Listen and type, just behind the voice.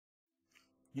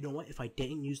You know what? If I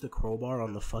didn't use the crowbar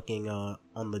on the fucking,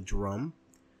 on the drum,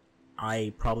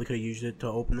 I probably could have used it to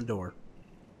open the door.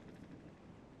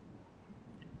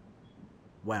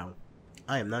 Wow.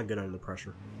 I am not good under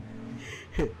pressure.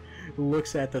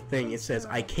 Looks at the thing, it says,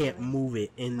 I can't move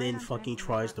it, and then fucking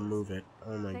tries to move it.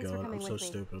 Oh my god, I'm so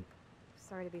stupid.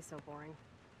 Sorry to be so boring.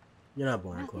 You're not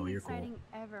boring, Chloe, you're cool. Nothing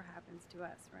exciting ever happens to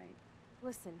us, right?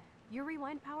 Listen, your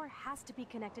rewind power has to be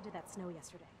connected to that snow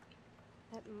yesterday.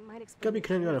 That might explain. Gotta be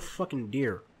connected to a fucking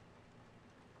deer.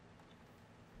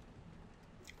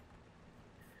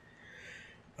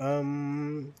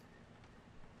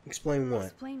 Explain what?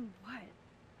 Explain what?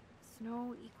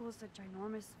 Snow equals a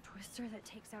ginormous twister that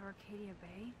takes out Arcadia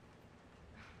Bay?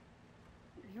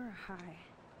 You're high.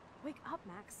 Wake up,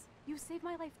 Max. You saved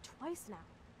my life twice now.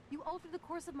 You altered the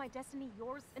course of my destiny,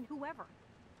 yours, and whoever.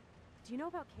 Do you know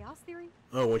about chaos theory?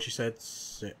 Oh, when she said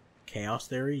chaos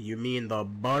theory, you mean the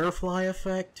butterfly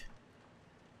effect?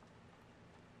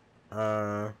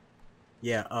 Yeah,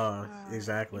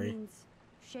 exactly. It means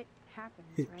shit happens,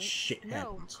 right? Shit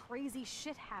happens. No, crazy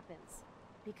shit happens.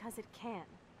 Because it can.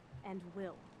 And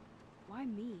will. Why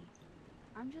me?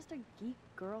 I'm just a geek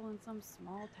girl in some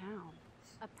small town.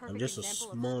 I'm just a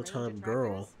small-time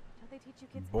girl,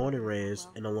 born and raised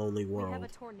in a lonely world. Have a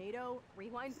tornado,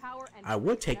 rewind power, and I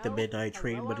would take the midnight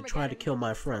train, but it tried to kill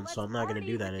my friends, so I'm not gonna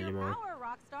do that anymore.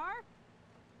 Rockstar.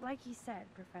 Like you said,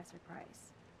 Professor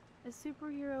Price, a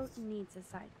superhero needs a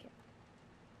sidekick.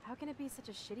 How can it be such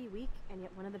a shitty week and yet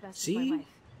one of the best of my life?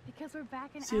 Because we're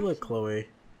back in See, action. look, Chloe.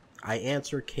 I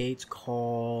answer Kate's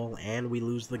call, and we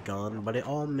lose the gun, but it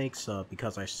all makes up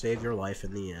because I saved your life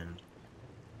in the end.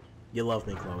 You love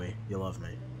me, Chloe. You love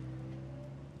me.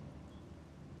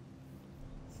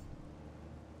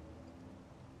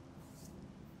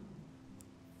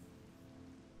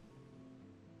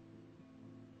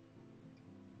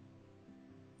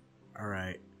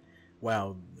 Alright.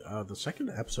 Wow, the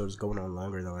second episode is going on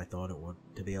longer than I thought it would,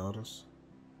 to be honest.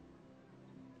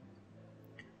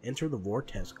 Enter the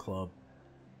Vortex Club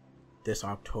this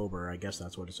October. I guess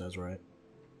that's what it says, right?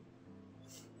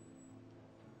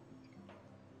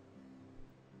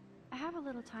 I have a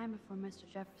little time before Mr.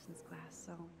 Jefferson's class,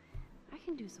 so I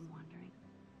can do some wandering.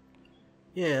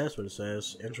 Yeah, that's what it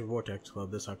says. Enter Vortex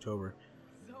Club this October.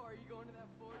 So are you going to that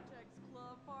Vortex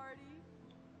Club party?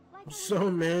 So,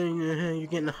 man, you're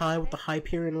getting high with the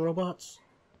Hyperion robots?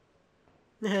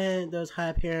 Those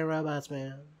Hyperion robots,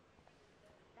 man.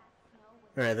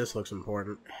 Alright, this looks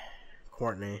important.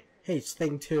 Courtney. Hey, it's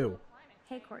Thing 2.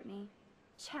 Hey, Courtney.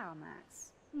 Ciao,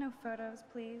 Max. No photos,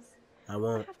 please. I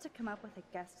won't. I have to come up with a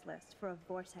guest list for a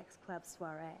Vortex Club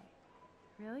soiree.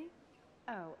 Really?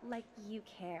 Oh, like you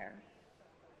care.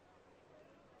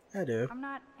 I do. I'm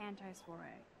not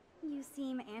anti-soiree. You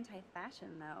seem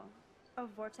anti-fashion, though. A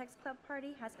Vortex Club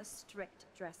party has a strict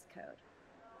dress code.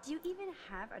 Do you even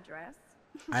have a dress?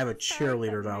 I have a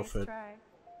cheerleader outfit. Nice.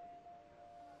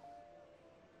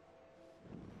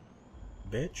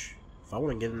 Bitch. If I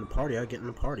want to get in the party, I'll get in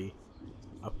the party.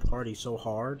 I party so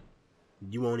hard,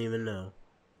 you won't even know.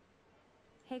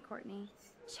 Hey, Courtney.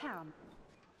 Ciao.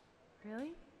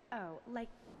 Really? Oh, like...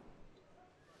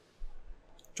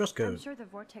 Dress code. I'm sure the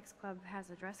Vortex Club has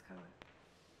a dress code.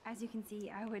 As you can see,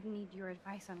 I would need your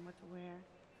advice on what to wear.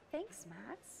 Thanks,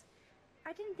 Max.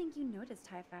 I didn't think you noticed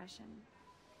high fashion.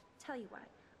 Tell you what,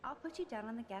 I'll put you down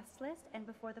on the guest list, and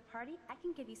before the party, I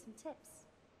can give you some tips.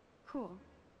 Cool.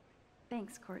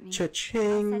 Thanks, Courtney.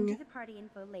 Cha-ching! I'll send you the party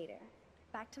info later.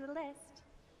 Back to the list.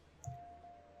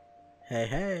 Hey,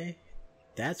 hey.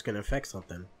 That's gonna affect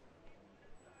something.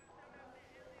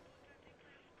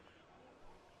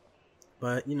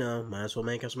 But, you know, might as well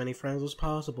make as many friends as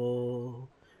possible.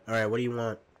 Alright, what do you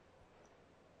want?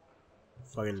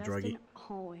 Fucking druggie. Justin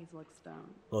always looks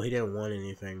stoned. Well, he didn't want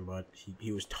anything, but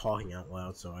he was talking out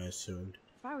loud, so I assumed.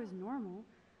 If I was normal,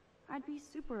 I'd be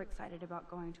super excited about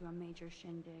going to a major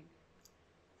shindig.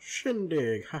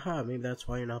 Shindig! Haha, maybe that's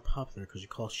why you're not popular, because you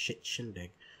call shit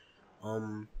shindig.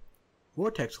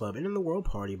 Vortex Club, in the World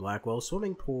Party, Blackwell,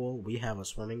 swimming pool. We have a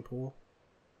swimming pool.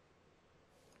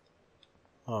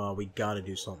 Oh, we gotta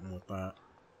do something with that.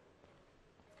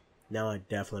 Now I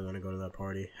definitely want to go to that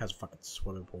party. It has a fucking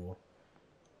swimming pool.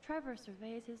 Trevor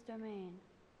surveys his domain.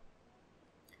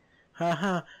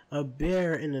 Haha, a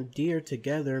bear and a deer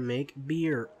together make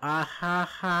beer. Ah ha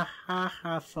ha ha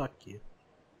ha, fuck you.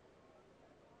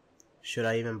 Should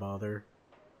I even bother?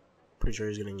 Pretty sure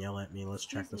he's gonna yell at me. Let's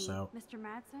check this out. Mr.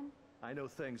 Madsen? I know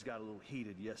things got a little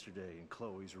heated yesterday in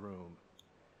Chloe's room.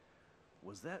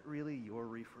 Was that really your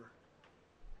reefer?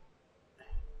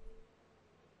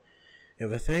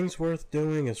 If a thing's worth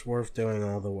doing, it's worth doing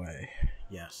all the way.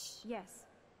 Yes. Yes,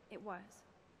 it was.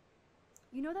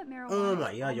 You know that marijuana Oh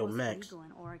my is god, yo, almost Max. legal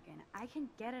in Oregon. I can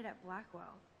get it at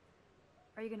Blackwell.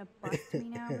 Are you gonna bust me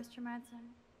now, Mr. Madsen?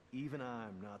 Even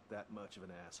I'm not that much of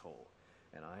an asshole.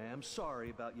 And I am sorry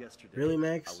about yesterday. Really, I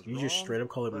Max? was You just wrong, straight up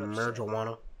call it but upset.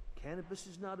 marijuana? Cannabis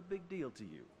is not a big deal to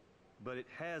you, but it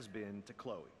has been to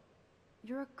Chloe.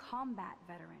 You're a combat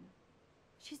veteran.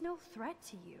 She's no threat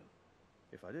to you.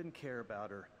 If I didn't care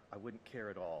about her, I wouldn't care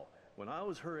at all. When I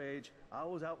was her age, I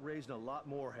was out raising a lot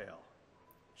more hell.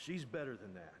 She's better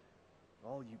than that.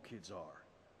 All you kids are.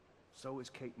 So is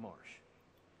Kate Marsh.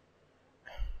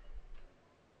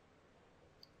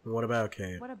 What about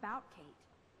Kate? What about Kate?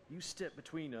 You stepped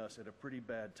between us at a pretty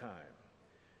bad time.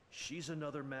 She's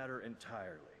another matter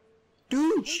entirely.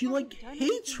 Dude, she like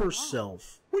hates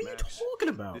herself. What are you Max, talking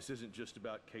about? This isn't just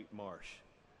about Kate Marsh.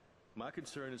 My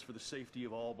concern is for the safety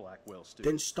of all Blackwell students,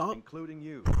 Then stop including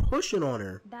you. pushing on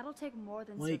her. That'll take more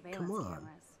than Like, surveillance come on.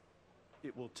 cameras.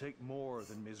 It will take more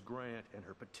than Ms. Grant and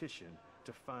her petition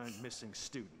to find missing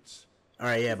students.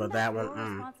 Alright, yeah, Isn't but that your one,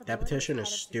 that responsibility petition as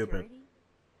is head of stupid. security?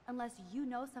 Unless you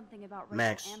know something about Rachel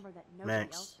Max, Amber that nobody else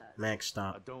Max, does. Max, I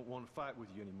stop. don't want to fight with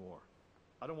you anymore.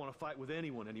 I don't want to fight with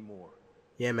anyone anymore.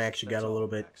 Yeah, Max, you got That's a all, little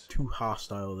bit Max. too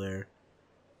hostile there.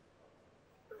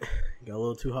 You got a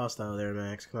little too hostile there,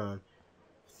 Max. Come on.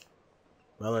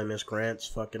 Well, and Miss Grant's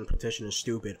fucking petition is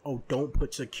stupid. Oh, don't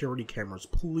put security cameras,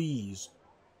 please.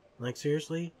 Like,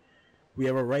 seriously? We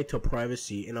have a right to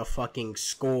privacy in a fucking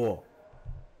school.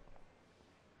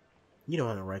 You don't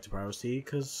have a right to privacy,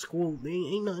 because school,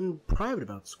 ain't nothing private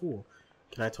about school.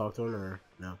 Can I talk to him, or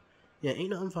no? Yeah, ain't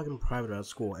nothing fucking private about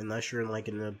school, unless you're in, like,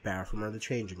 in the bathroom or the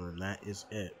changing room. That is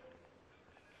it.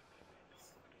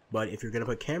 But if you're gonna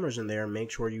put cameras in there,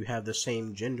 make sure you have the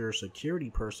same gender security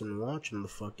person watching the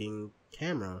fucking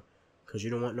camera, because you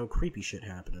don't want no creepy shit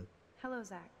happening. Hello,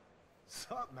 Zach.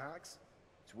 Sup, Max?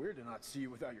 It's weird to not see you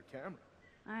without your camera.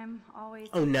 I'm always...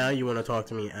 Oh, now you want to talk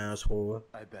to me, asshole.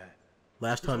 I bet.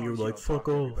 Last time you were like, don't fuck talk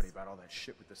to off. everybody about all that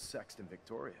shit with the sext in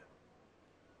Victoria.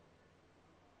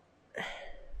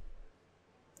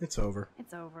 It's over.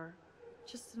 It's over.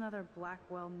 Just another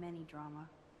Blackwell mini-drama.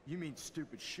 You mean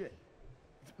stupid shit.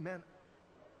 Man,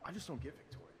 I just don't get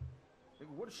Victoria. Like,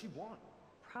 what does she want?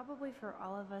 Probably for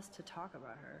all of us to talk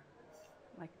about her.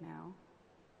 Like now.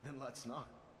 Then let's not.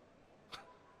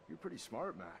 You're pretty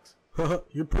smart, Max.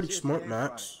 You're pretty See you at the smart, game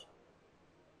Max.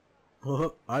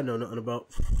 I know nothing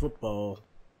about football.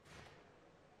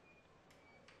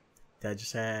 Did I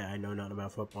just say I know nothing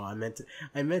about football? I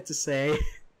meant to say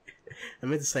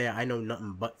I know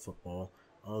nothing but football.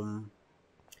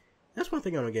 That's one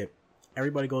thing I don't get.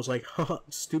 Everybody goes like, haha,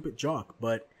 stupid jock,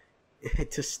 but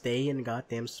to stay in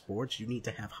goddamn sports, you need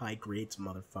to have high grades,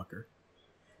 motherfucker.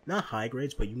 Not high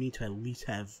grades, but you need to at least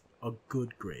have a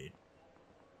good grade.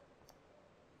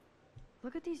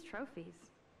 Look at these trophies.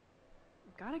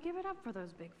 Gotta give it up for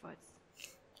those Bigfoots.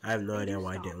 I have no They idea do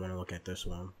why I stop. didn't want to look at this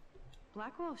one.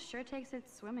 Blackwell sure takes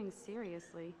its swimming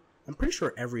seriously. I'm pretty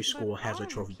sure every school has a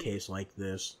ours are trophy cute. case like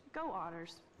this. Go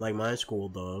Otters. Like my school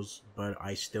does, but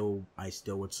I still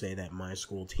would say that my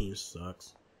school team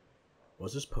sucks.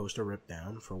 Was this poster ripped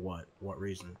down? For what? What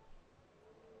reason?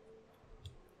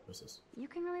 What's this? You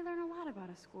can really learn a lot about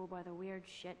a school by the weird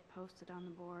shit posted on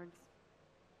the boards.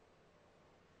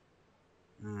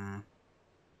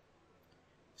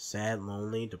 Sad,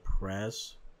 lonely,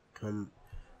 depressed. Come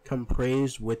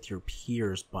praise with your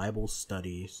peers. Bible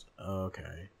studies.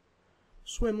 Okay.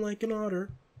 Swim like an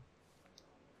otter.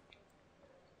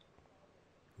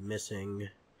 Missing.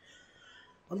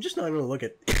 I'm just not gonna look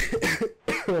at.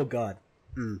 Oh God.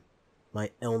 My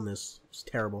illness is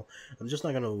terrible. I'm just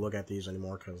not gonna look at these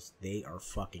anymore because they are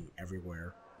fucking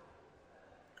everywhere.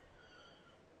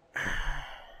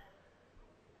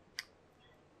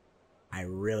 I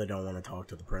really don't want to talk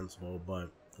to the principal,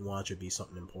 but watch it be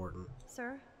something important.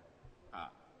 Sir? Ah,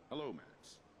 hello,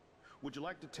 Max. Would you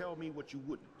like to tell me what you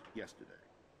wouldn't yesterday?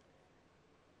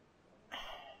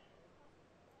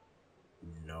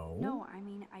 No. No, I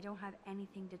mean, I don't have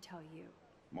anything to tell you.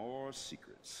 More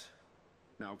secrets.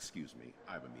 Now, excuse me,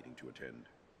 I have a meeting to attend.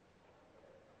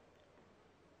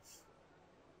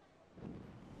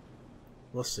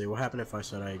 Let's see. What happened if I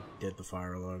said I did the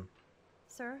fire alarm?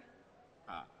 Sir?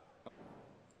 Ah,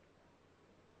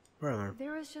 Fire alarm.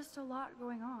 There was just a lot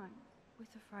going on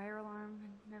with the fire alarm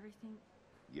and everything.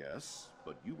 yes,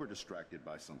 but you were distracted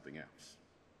by something else.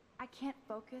 I can't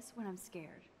focus when I'm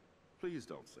scared. Please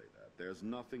don't say that. There's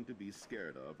nothing to be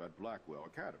scared of at Blackwell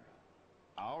Academy.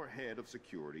 Our head of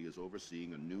security is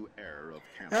overseeing a new era of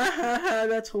campus.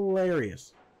 That's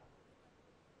hilarious.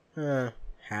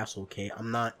 Hassle Kate.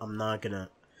 I'm not gonna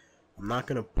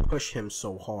push him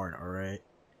so hard, alright?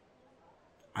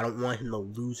 I don't want him to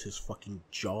lose his fucking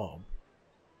job.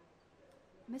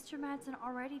 Mr. Madsen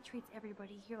already treats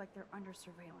everybody here like they're under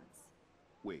surveillance.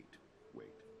 Wait.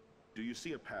 Do you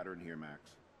see a pattern here,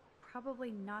 Max?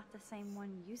 Probably not the same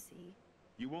one you see.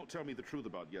 You won't tell me the truth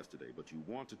about yesterday, but you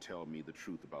want to tell me the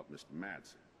truth about Mr.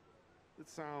 Madsen. It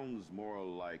sounds more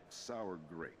like sour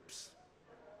grapes.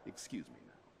 Excuse me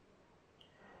now.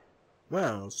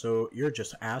 Well, so you're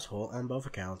just an asshole on both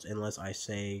accounts, unless I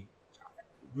say,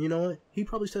 you know what? He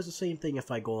probably says the same thing if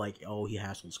I go like, oh, he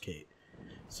hassles Kate.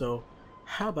 So,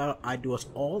 how about I do us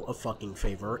all a fucking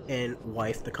favor and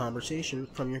wipe the conversation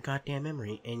from your goddamn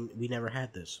memory, and we never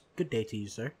had this. Good day to you,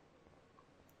 sir.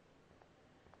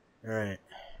 Alright,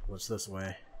 what's this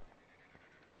way?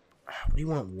 What do you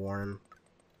want, Warren?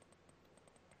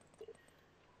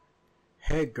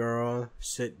 Hey girl,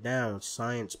 sit down,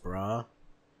 science brah.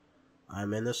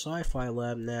 I'm in the sci-fi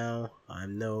lab now.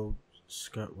 I'm no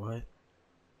what?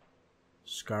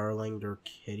 Scarlinger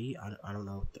Kitty? I don't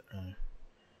know what the,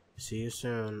 see you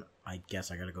soon. I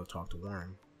guess I gotta go talk to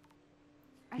Warren.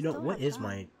 You know, what is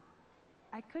my...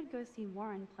 I could go see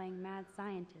Warren playing mad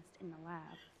scientist in the lab.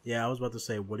 Yeah, I was about to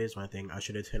say, what is my thing? I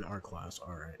should attend art class.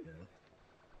 Alright, yeah.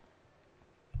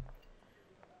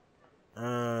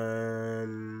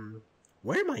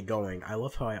 Where am I going? I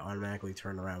love how I automatically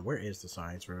turn around. Where is the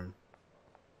science room?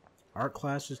 Art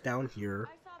class is down here.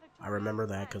 I remember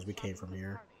that because we came from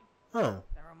here. Oh.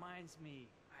 That reminds me.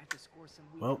 I have to score some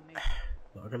weed. Well,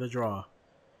 look at the draw.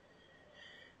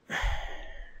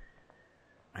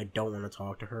 I don't want to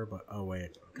talk to her, but oh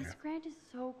wait. Okay. Miss Grant is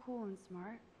so cool and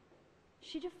smart.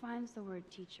 She defines the word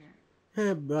teacher.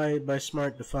 Yeah, by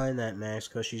smart define that, Max,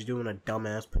 because she's doing a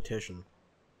dumbass petition.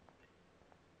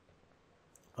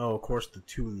 Oh, of course the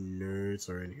two nerds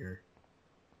are in here.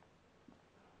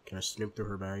 Can I snoop through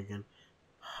her bag again?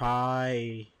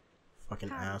 Hi,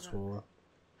 fucking asshole.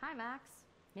 Hi, Max.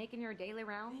 Making your daily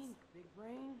rounds? Think, big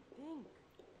brain,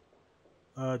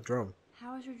 think. Drone.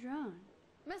 How is your drone?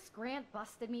 Miss Grant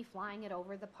busted me flying it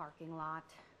over the parking lot.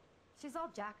 She's all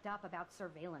jacked up about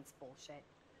surveillance bullshit.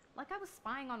 Like I was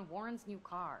spying on Warren's new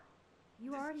car.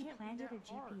 You already planted a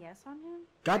GPS on him?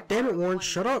 God damn it, Warren,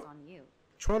 shut up! On you.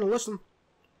 Trying to listen.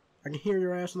 I can hear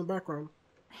your ass in the background.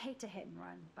 I hate to hit and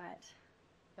run, but...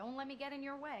 Don't let me get in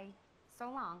your way. So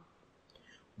long.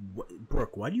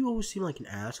 Brooke, why do you always seem like an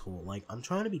asshole? Like, I'm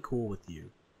trying to be cool with you.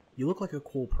 You look like a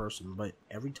cool person, but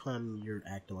every time you're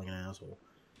acting like an asshole.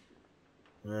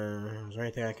 Is there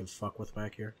anything I can fuck with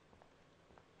back here?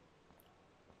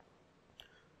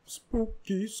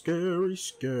 Spooky, scary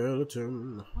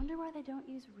skeleton. Wonder why they don't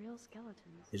use real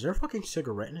skeletons. Is there a fucking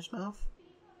cigarette in his mouth?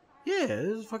 Yeah,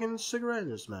 there's a fucking cigarette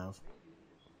in his mouth.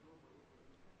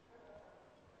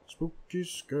 Spooky,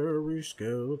 scary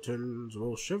skeletons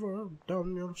will shiver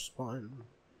down your spine.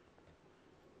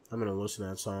 I'm gonna listen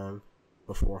to that song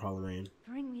before Halloween.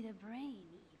 Bring me the brain,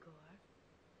 Igor.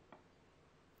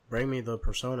 Bring me the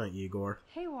persona, Igor.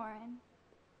 Hey, Warren.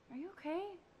 Are you okay?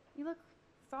 You look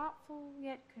thoughtful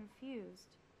yet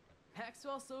confused.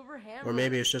 Maxwell Silver Hammer. Or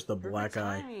maybe it's just the black Perfect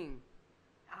eye. timing.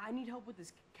 I need help with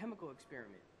this chemical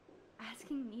experiment.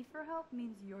 Asking me for help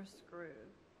means you're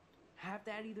screwed. Have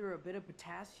to add either a bit of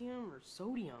potassium or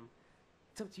sodium.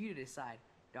 It's up to you to decide,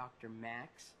 Dr.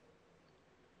 Max.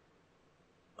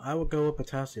 I would go with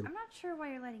potassium. I'm not sure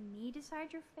why you're letting me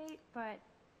decide your fate, but...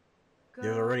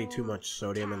 There's already too much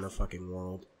sodium in the fucking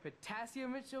world.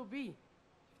 Potassium it shall be.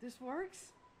 If this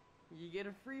works, you get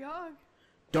a free hug.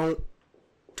 Don't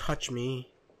touch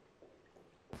me.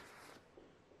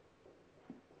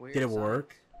 Weird Did it science.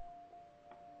 work?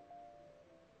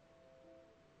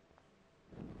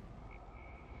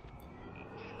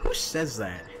 Who says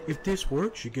that? If this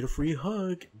works, you get a free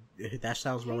hug. That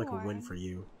sounds more Hey, like a win Warren. for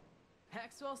you.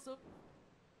 Maxwell Silver.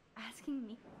 Asking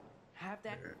me? Have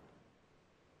that.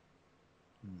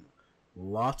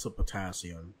 Lots of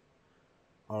potassium.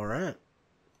 Alright.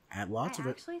 Add lots I of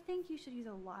it. actually think you should use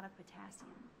a lot of potassium.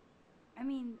 I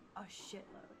mean, a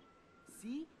shitload.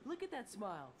 See? Look at that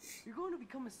smile. You're going to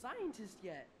become a scientist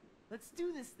yet. Let's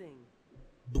do this thing.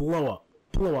 Blow up.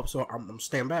 Blow up, so I'm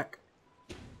staying back.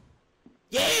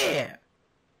 Yeah!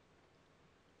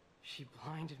 She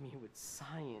blinded me with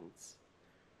science.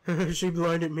 She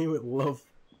blinded me with love.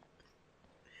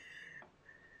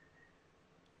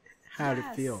 How'd it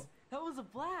Yes, feel? That was a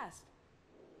blast.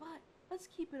 But let's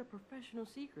keep it a professional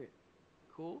secret.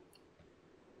 Cool?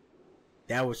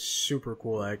 That was super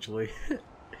cool, actually.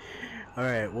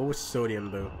 Alright, what was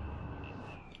sodium do?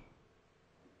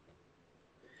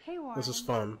 Hey, Warren. This is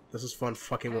fun. This is fun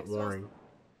fucking with Warren.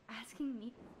 Asking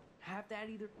me? Have that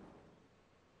either.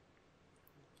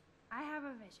 I have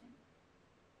a vision.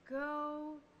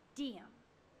 Go DM.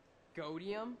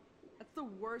 Godium? That's the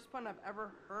worst pun I've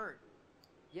ever heard.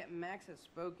 Yet Max has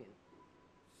spoken.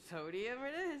 Sodium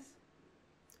it is.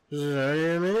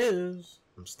 Sodium it is.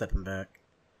 I'm stepping back.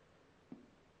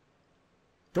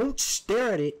 Don't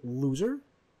stare at it, loser.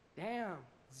 Damn.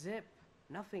 Zip.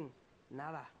 Nothing.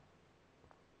 Nada.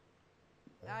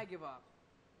 I give up.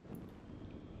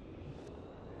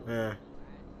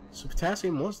 So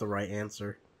potassium was the right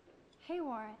answer. Hey,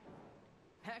 Warren.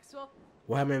 Maxwell?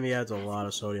 What happened if he adds a lot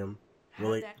of sodium?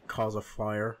 Will it cause a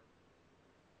fire?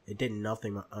 It did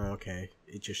nothing. Oh, okay.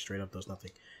 It just straight up does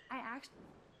nothing. I actually...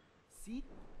 See?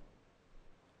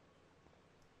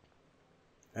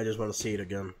 I just want to see it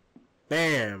again.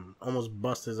 Bam! Almost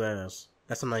bust his ass.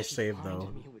 That's a nice save,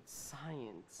 though. Me with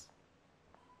science.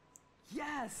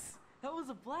 Yes! That was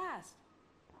a blast!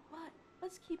 But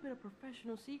let's keep it a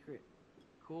professional secret.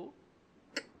 Cool?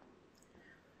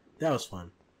 That was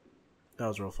fun. That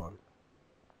was real fun.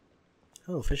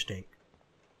 Oh, fish tank.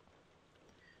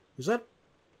 Is that...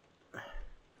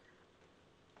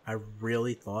 I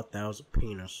really thought that was a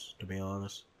penis, to be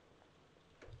honest.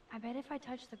 I bet if I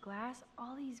touch the glass,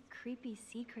 all these creepy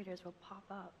sea critters will pop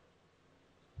up.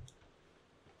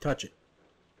 Touch it.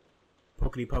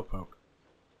 Pokety poke poke.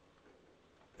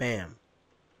 Bam.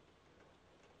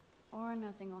 Or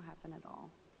nothing will happen at all.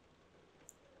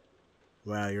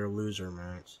 Wow, you're a loser,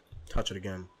 Max. Touch it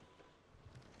again.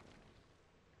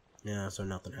 Yeah, so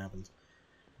nothing happens.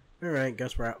 Alright,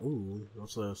 guess we're at... Ooh,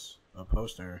 what's this? A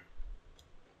poster.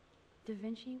 Da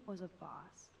Vinci was a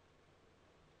boss.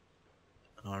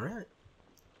 Alright.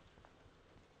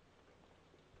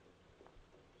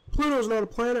 Pluto's not a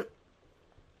planet!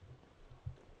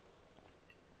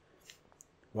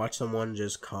 Watch someone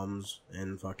just comes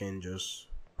and fucking just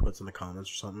puts in the comments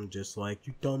or something, just like,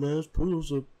 you dumbass,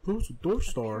 Pluto's a dwarf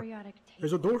star.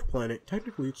 It's a dwarf planet.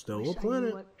 Technically, it's still a planet. I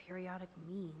knew what periodic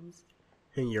means.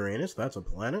 And Uranus, that's a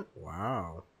planet?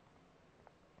 Wow.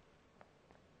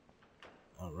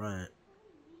 Alright.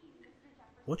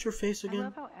 What's your face again? I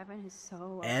love how Evan is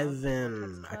so...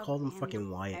 Evan. I called him fucking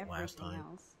Wyatt last time.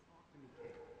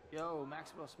 Yo,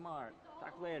 Maxwell Smart.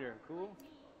 Talk later, cool?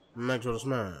 Maxwell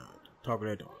Smart. Talk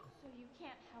later. So you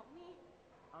can't help me?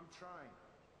 I'm trying,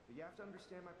 but you have to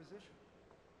understand my position.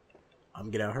 I'm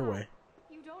get out her way.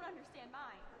 You don't understand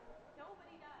mine.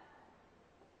 Nobody does.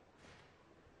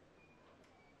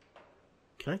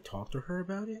 Can I talk to her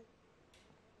about it?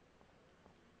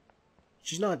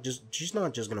 She's not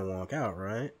just gonna walk out,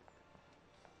 right?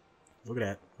 Look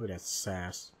at that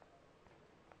sass.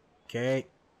 Kate,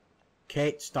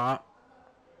 stop.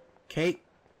 Kate,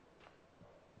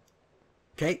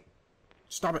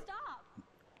 stop it. Stop!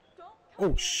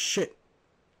 Don't Oh shit.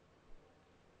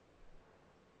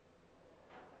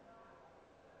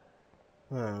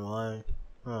 Well,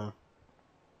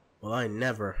 I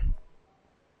never.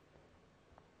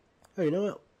 Oh, you know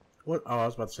what? What? Oh, I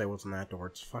was about to say what's in that door.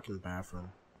 It's fucking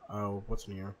bathroom. Oh, what's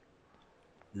in here?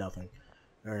 Nothing.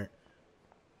 Alright.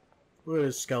 Where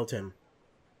is skeleton?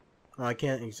 Oh, I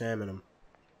can't examine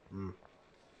him.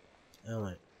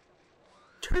 Alright.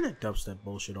 Turn that dubstep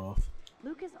bullshit off.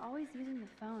 Luke is always using the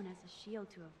phone as a shield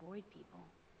to avoid people.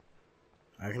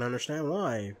 I can understand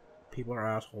why. People are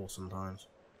assholes sometimes.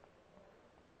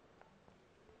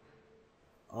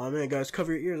 Oh man, guys,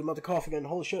 cover your ears. I'm about to cough again.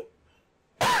 Holy shit.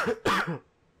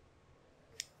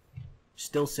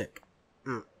 Still sick.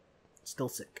 Still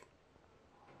sick.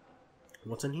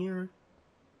 What's in here?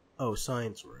 Oh,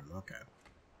 science room. Okay.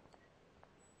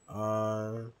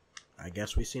 I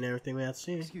guess we've seen everything we have to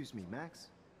see. Excuse me, Max.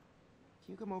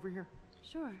 Can you come over here?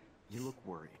 Sure. You look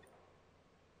worried.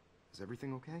 Is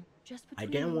everything okay? Just I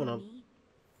between didn't you wanna- and me,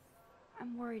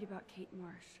 I'm worried about Kate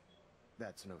Marsh.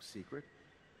 That's no secret.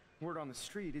 Word on the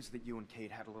street is that you and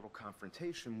Kate had a little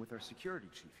confrontation with our security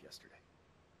chief yesterday.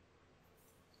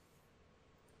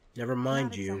 Never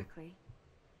mind Not you. exactly.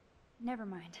 Never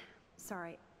mind.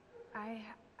 Sorry. I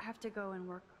have to go and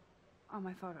work on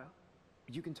my photo.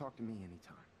 You can talk to me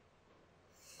anytime.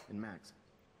 And Max,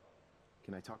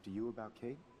 can I talk to you about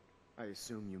Kate? I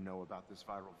assume you know about this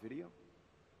viral video?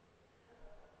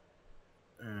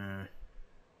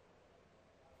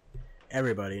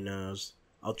 Everybody knows.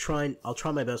 I'll try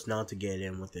my best not to get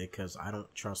in with it because I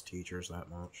don't trust teachers that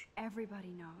much.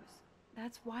 Everybody knows.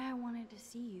 That's why I wanted to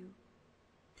see you.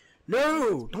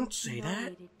 No! Don't say that!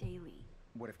 Humiliated daily.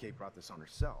 What if Kate brought this on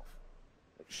herself?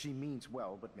 She means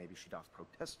well, but maybe she doth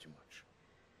protest too much.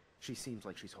 She seems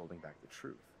like she's holding back the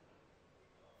truth.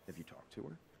 Have you talked to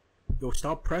her? Yo,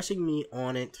 stop pressing me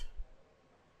on it.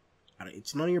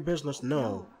 It's none of your business,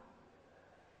 no.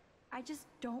 I just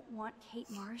don't want Kate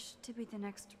Marsh to be the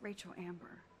next Rachel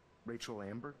Amber. Rachel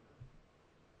Amber?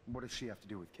 What does she have to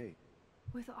do with Kate?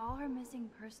 With all her missing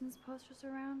persons posters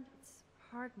around, it's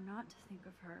hard not to think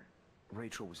of her.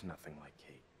 Rachel was nothing like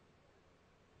Kate.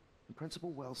 And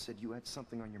Principal Wells said you had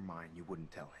something on your mind you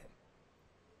wouldn't tell him.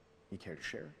 You care to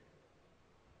share?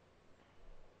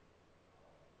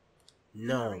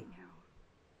 No. Not right now.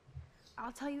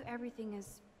 I'll tell you everything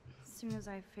as soon as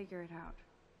I figure it out.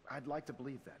 I'd like to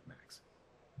believe that, Max.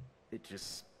 It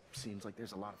just seems like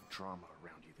there's a lot of drama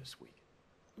around you this week.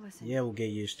 Listen. Yeah, we'll get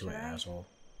used to it, should I? asshole.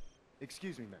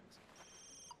 Excuse me, Max.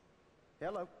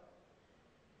 Hello?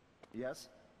 Yes?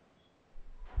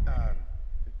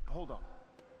 Hold on.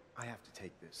 I have to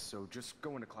take this, so just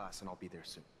go into class and I'll be there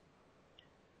soon.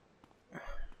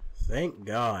 Thank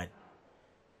God.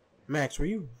 Max, were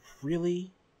you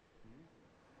really...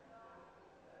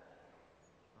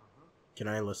 Can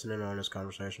I listen in on this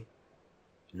conversation?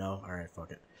 No? Alright,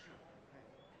 fuck it.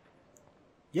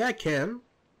 Yeah, I can.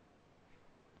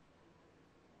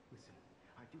 Listen,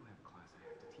 I do have a class I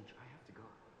have to teach. I have to go.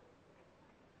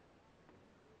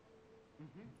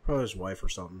 Probably his wife or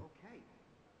something. Okay,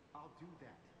 I'll do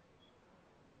that.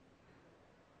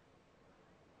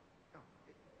 Oh,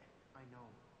 I know.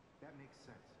 That makes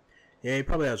sense. Yeah, he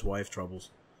probably has wife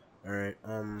troubles. Alright,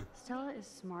 Stella is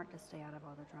smart to stay out of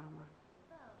all the drama.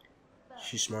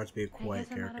 she's smart to be a I quiet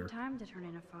guess I'm out character. of time to turn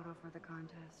in a photo for the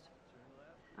contest.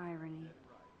 Irony.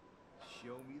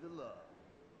 Show me the love.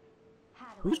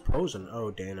 Who's posing?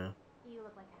 Oh, Dana. You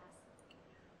look like ass.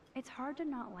 It's hard to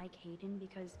not like Hayden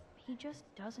because he just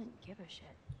doesn't give a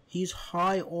shit. He's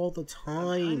high all the I'm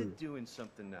time. kinda doing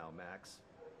something now, Max.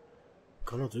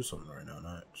 Gonna do something right now,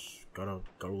 Max. Gotta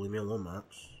leave me alone,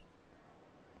 Max.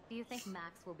 Do you think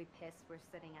Max will be pissed we're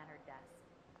sitting at her desk?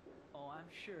 Oh, I'm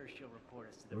sure she'll report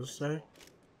us to the What does it principal.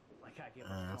 say? Like I give a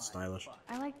That's flying stylish. fuck.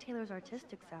 I like Taylor's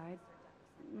artistic side,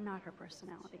 not her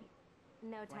personality.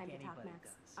 No time Like to talk, anybody Max.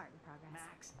 does. Art in progress.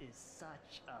 Max is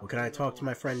such a Well, can I talk to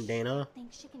my friend Dana? I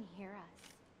think she can hear us.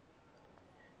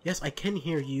 Yes, I can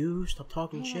hear you. Stop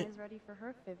talking Hannah shit. is ready for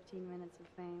her 15 minutes of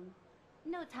fame.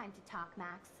 No time to talk,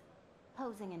 Max.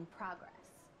 Posing in progress.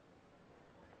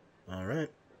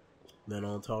 Alright. Then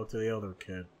I'll talk to the other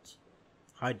kids.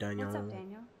 Hi, Daniel. What's up,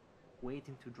 Daniel?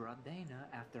 Waiting to draw Dana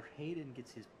after Hayden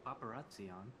gets his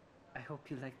paparazzi on. I hope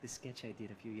you liked the sketch I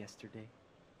did of you yesterday.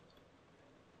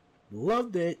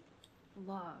 Loved it.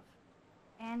 Love.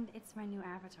 And it's my new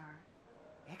avatar.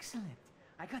 Excellent.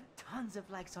 I got tons of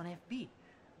likes on FB.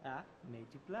 Ah, made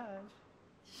you blush.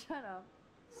 Shut up.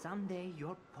 Someday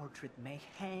your portrait may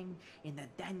hang in the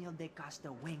Daniel de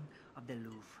Costa wing of the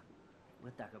Louvre.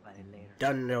 We'll talk about it later.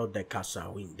 Daniel de Casa,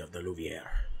 Wind of the Louvière.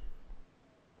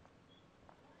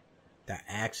 That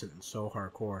accent is so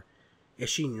hardcore. Is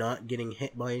she not getting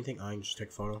hit by anything? I can just take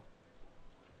a photo.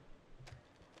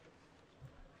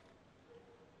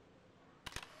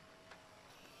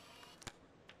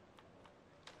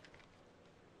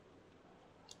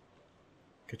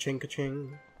 Ka-ching,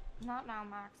 ka-ching. Not now,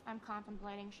 Max. I'm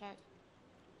contemplating shit.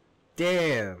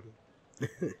 Damn!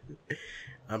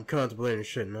 I'm contemplating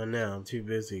shit, not now. I'm too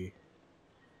busy.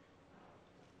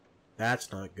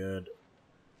 That's not good.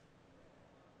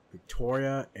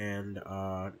 Victoria and,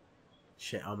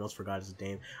 shit, I almost forgot his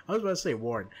name. I was about to say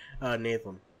Warren.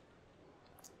 Nathan.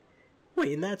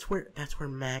 Wait, and that's where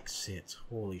Max sits.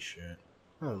 Holy shit.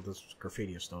 Oh, this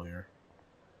graffiti is still here.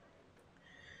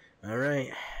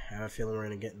 Alright, I have a feeling we're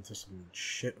gonna get into some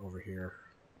shit over here.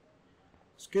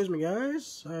 Excuse me,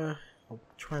 guys. I'll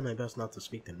try my best not to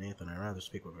speak to Nathan. I'd rather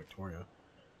speak with Victoria.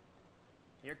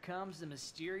 Here comes the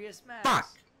mysterious Max. Fuck!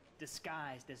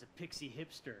 Disguised as a pixie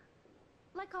hipster.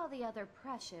 Like all the other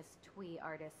precious twee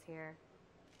artists here.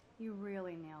 You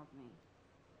really nailed me.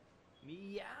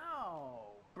 Meow!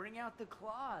 Bring out the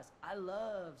claws. I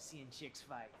love seeing chicks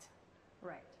fight.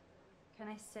 Right. Can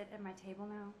I sit at my table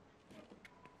now?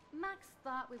 Max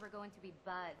thought we were going to be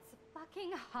buds.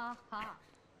 Fucking ha ha.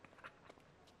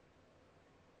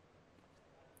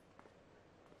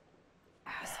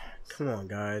 Come on,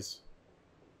 guys.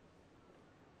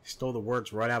 You stole the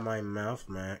words right out of my mouth,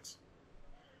 Max.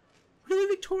 Really,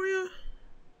 Victoria?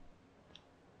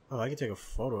 Oh, I can take a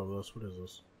photo of this. What is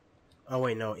this? Oh,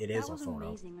 wait, no, it is a That was photo.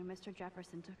 amazing when Mr.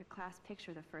 Jefferson took a class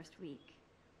picture the first week.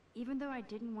 Even though I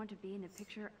didn't want to be in the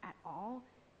picture at all,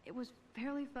 it was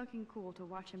fairly fucking cool to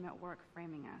watch him at work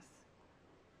framing us.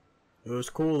 It was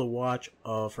cool to watch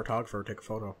a photographer take a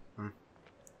photo.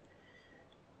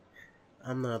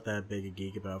 I'm not that big a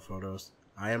geek about photos.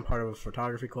 I am part of a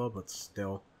photography club, but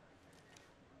still.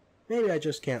 Maybe I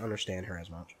just can't understand her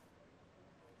as much.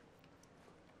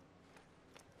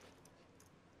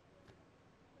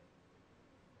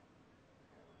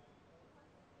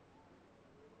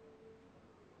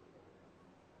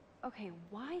 Okay,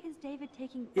 why is David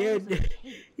taking Yeah, photos of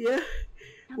Kate? yeah.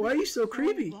 Now, Why are this you is so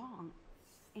creepy? Wrong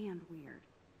and weird.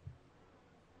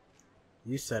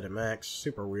 You said it, Max.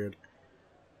 Super weird.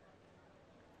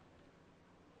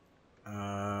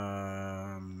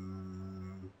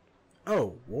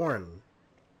 Oh, Warren.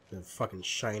 The fucking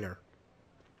shiner.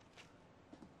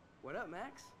 What up,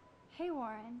 Max? Hey,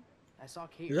 Warren. I saw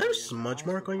Kate. Is that a earlier. smudge I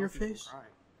mark asked on your for coffee face? from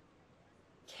crying.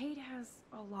 Kate has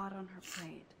a lot on her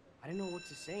plate. I didn't know what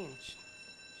to say, and she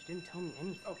didn't tell me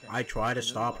anything. Okay. I tried to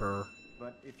stop her.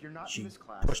 But if you're not She in this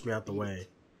class, pushed me out the beat way. it.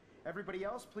 Everybody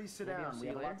else, please sit Maybe I'll down. see We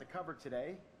have you a lot later. to cover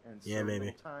today, and Yeah, so maybe.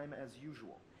 little time as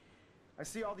usual. I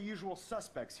see all the usual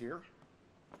suspects here.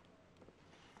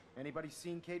 Anybody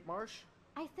seen Kate Marsh?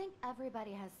 I think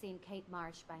everybody has seen Kate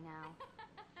Marsh by now.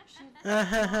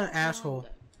 Asshole.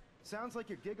 Sounds like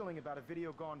you're giggling about a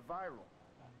video gone viral.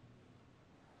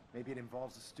 Maybe it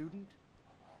involves a student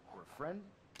or a friend.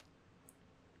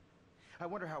 I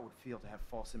wonder how it would feel to have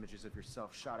false images of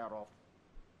yourself shot out all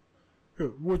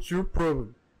What's your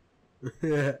problem?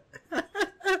 So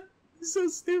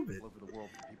stupid. over the world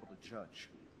for people to judge.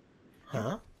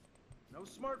 Huh? No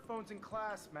smartphones in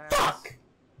class, man. Fuck!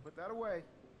 Put that away.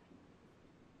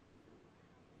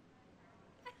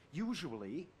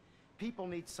 Usually, people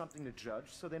need something to judge,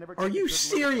 so they never Are take a you good look at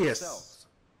serious? themselves.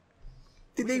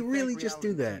 Did We they can really thank just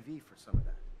do that? reality TV for some of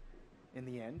that. In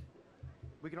the end,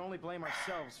 we can only blame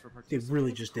ourselves for They participating.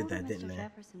 really It's just did cool that, Mr. didn't they?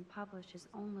 Jefferson published his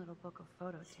own little book of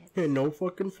photo tips. And no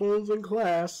fucking phones in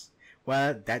class.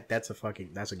 Well, that's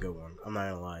a good one. I'm not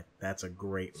gonna lie. That's a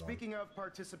great one. Speaking of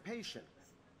participation,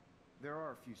 there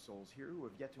are a few souls here who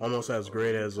have yet to Almost enter a as photo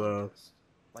great in the as, contest.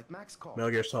 Like Max Call,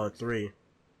 Metal Gear Solid 3.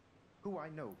 who I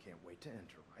know can't wait to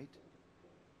enter, right?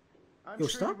 I'm Yo,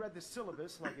 sure stop. you read the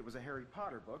syllabus like it was a Harry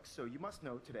Potter book, so you must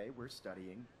know today we're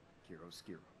studying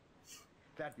chiaroscuro.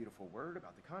 That beautiful word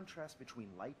about the contrast between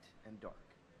light and dark.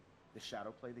 The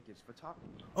shadow play that gives photography.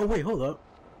 Oh wait, hold up.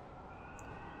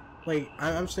 Like,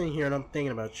 I'm sitting here and I'm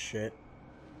thinking about shit.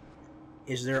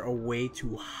 Is there a way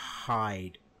to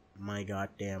hide my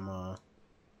goddamn,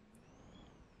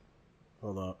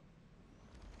 Hold up.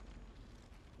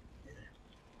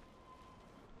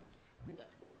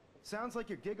 Sounds like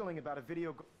you're giggling about a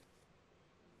video.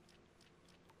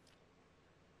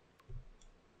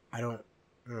 I don't...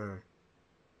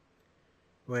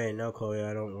 Wait, no, Chloe,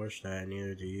 I don't wish that.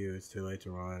 Neither do you. It's too late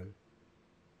to run.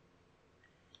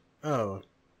 Oh.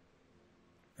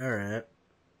 Alright.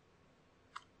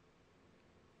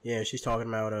 Yeah, she's talking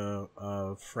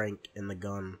about, Frank and the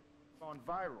gun. Gone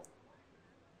viral.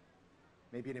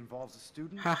 Maybe it involves a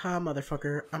student. Haha,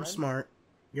 motherfucker. I'm Friend? smart.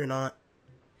 You're not.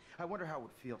 I wonder how it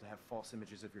would feel to have false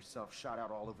images of yourself shot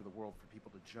out all over the world for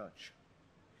people to judge.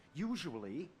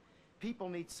 Usually, people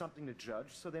need something to judge,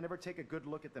 so they never take a good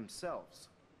look at themselves.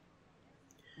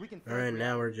 We can thank Alright,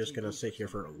 now we're reality just gonna TV sit here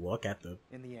for some a look at the...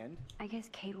 In the end, I guess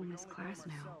Kate will we can miss only class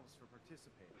blame now. ourselves for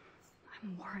participating.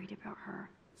 I'm worried about her.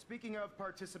 Speaking of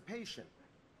participation,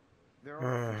 there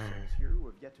are a few souls here who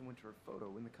have yet to enter a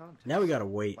photo in the contest. Now we gotta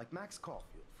wait. Like Max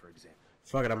Caulfield, for example.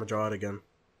 Fuck it, I'm gonna draw it again.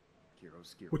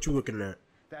 Chiaroscuro. What you looking at?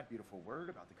 That beautiful word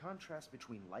about the contrast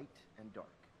between light and dark.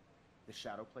 The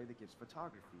shadow play that gives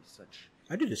photography such...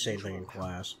 I do the same thing in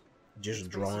class. Just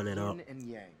drawing it up. Yin and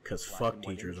yang. 'Cause Black fuck and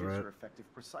white teachers, images right? are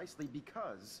effective precisely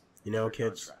because You know, they're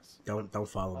kids, contrasts. don't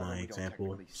follow Although my we don't example.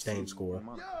 technically Stay in see school. them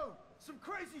on- Yo! Some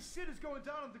crazy shit is going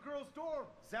down in the girls' dorm.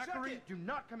 Zachary, Check it. do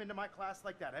not come into my class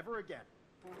like that ever again.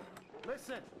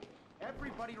 Listen,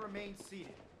 everybody remain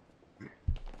seated.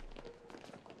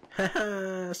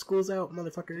 Haha, school's out,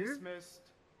 motherfucker. Dismissed.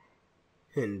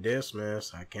 And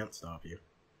dismiss. I can't stop you.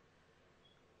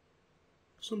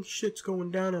 Some shit's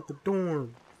going down at the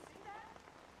dorm.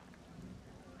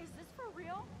 Is this for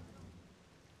real?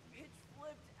 Pitch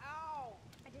flipped out.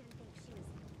 I didn't think she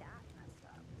was that messed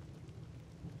up.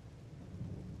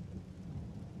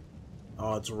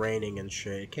 Oh, it's raining and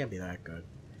shit. It can't be that good.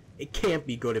 It can't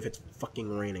be good if it's fucking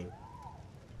raining.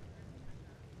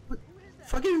 What?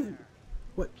 Fucking...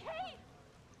 What? Kate!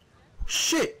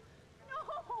 Shit! No!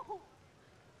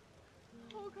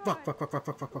 Oh god. Fuck, fuck, fuck, fuck,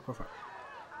 fuck, fuck, fuck, fuck, fuck.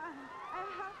 I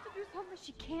have to do something.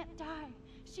 She can't die.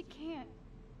 She can't.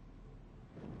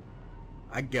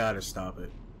 I gotta stop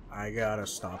it. I gotta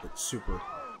stop it. Super.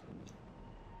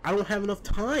 I don't have enough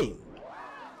time.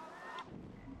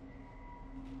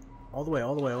 All the way,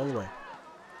 all the way, all the way.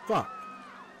 Fuck.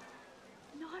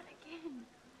 Not again.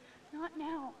 Not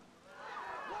now.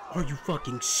 Are you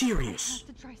fucking I serious?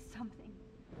 have to try something.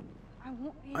 I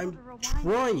won't be able I'm to rewind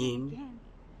trying. again.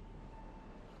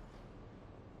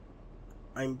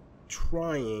 I'm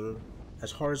trying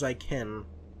as hard as I can.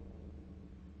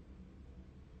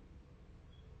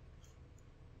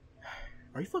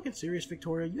 Are you fucking serious,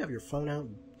 Victoria? You have your phone out,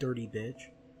 dirty bitch.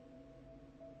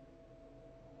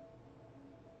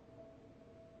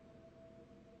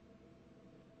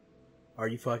 Are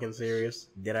you fucking serious?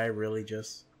 Did I really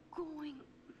just... Going,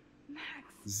 Max.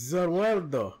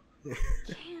 Zarueldo!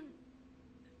 Can't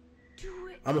do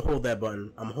it. I'm gonna hold that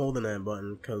button. I'm holding that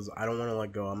button because I don't want to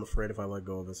let go. I'm afraid if I let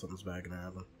go of it, something's bad gonna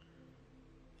happen.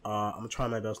 I'm gonna try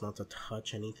my best not to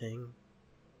touch anything.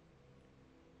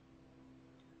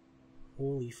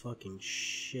 Holy fucking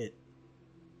shit.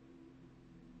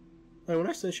 Like, when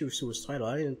I said she was suicidal,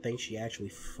 I didn't think she actually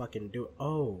fucking do it.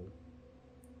 Oh.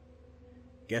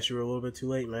 Guess you were a little bit too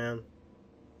late, man.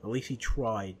 At least he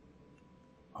tried.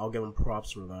 I'll give him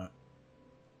props for that.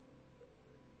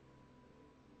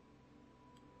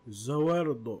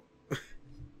 Zoerdo.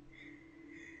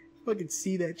 Fucking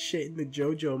see that shit in the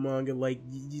JoJo manga, like,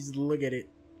 you just look at it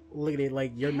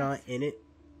like you're not in it,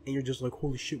 and you're just like,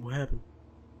 holy shit, what happened?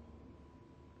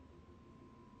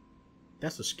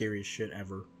 That's the scariest shit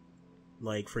ever.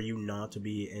 Like, for you not to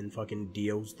be in fucking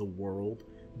Dio's The World,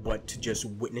 but to just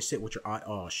witness it with your eye.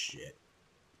 Oh, shit.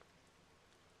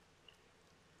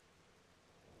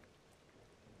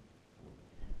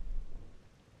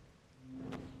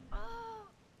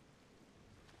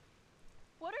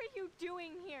 What are you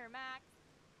doing here, Max?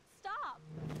 Stop!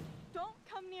 Don't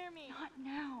come near me. Not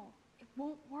now. It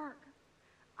won't work.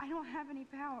 I don't have any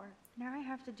power. Now I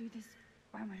have to do this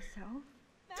by myself.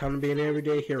 Time to be an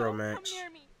everyday hero, Max. Come near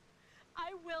me.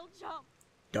 I will jump.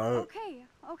 Don't.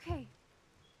 Okay.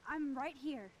 I'm right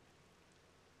here.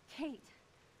 Kate,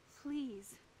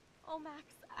 please. Oh, Max,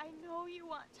 I know you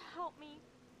want to help me.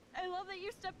 I love that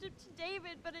you stepped up to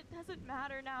David, but it doesn't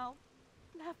matter now.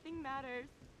 Nothing matters.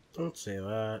 Don't say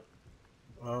that.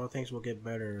 Oh, things will get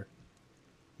better.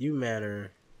 You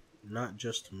matter, not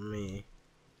just to me.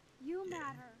 You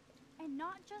matter, and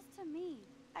not just to me.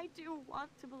 I do want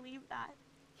to believe that.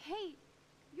 Kate,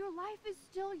 your life is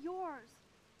still yours.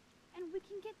 And we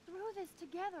can get through this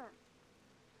together.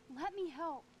 Let me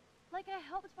help. Like I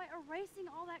helped by erasing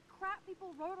all that crap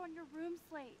people wrote on your room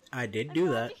slate. I did do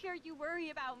that. I'm glad to hear you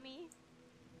worry about me.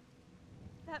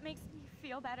 That makes me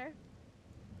feel better.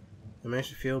 It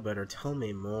makes you feel better. Tell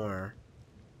me more.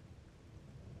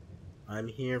 I'm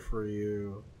here for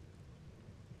you.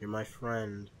 You're my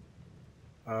friend.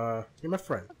 You're my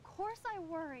friend. Of course I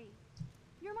worry.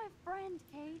 You're my friend,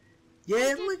 Kate.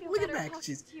 Yeah, look at Max.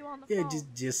 Yeah,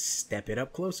 just step it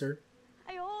up closer.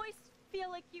 I always feel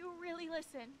like you really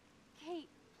listen. Kate,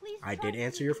 please. I did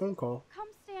answer your phone call. Come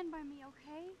stand by me,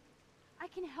 okay? I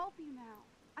can help you now.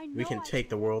 I know We can take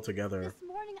the world together. This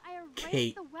morning I erased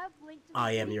Kate, the web link to the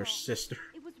I am video. your sister.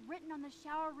 It was written on the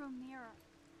shower room mirror.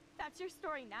 That's your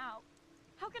story now.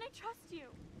 How can I trust you?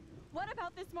 What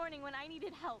about this morning when I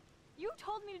needed help? You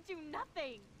told me to do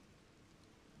nothing.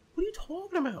 What are you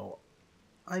talking about?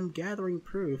 I'm gathering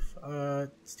proof.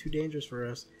 It's too dangerous for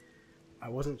us. I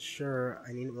wasn't sure.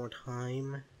 I needed more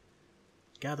time.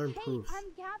 Gathering Kate, proof. I'm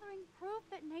gathering proof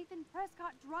that Nathan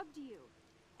Prescott drugged you.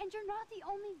 And you're not the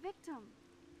only victim.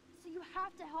 So you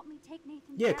have to help me take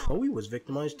Nathan Yeah, down. Chloe was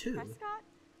victimized too. Prescott?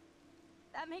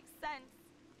 That makes sense.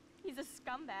 He's a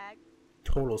scumbag.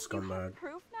 Total You scumbag. have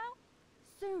proof now?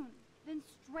 Soon, then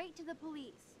straight to the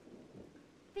police.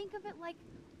 Think of it like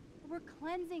we're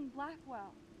cleansing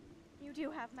Blackwell. You do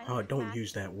have my Oh, back, don't Max.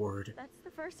 use that word. That's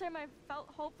the first time I've felt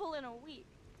hopeful in a week.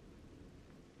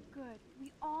 Good.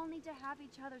 We all need to have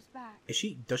each other's back.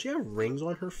 Does she have rings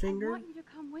on her I finger? want you to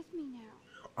come with me now.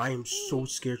 I am so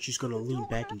scared she's gonna You lean don't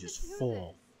back have and to just do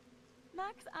fall.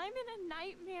 Max, I'm in a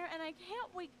nightmare and I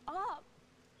can't wake up.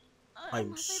 I'm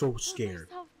Unless I so put scared.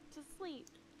 myself to sleep.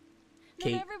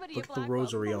 Kate, Not everybody look at at the Blackwell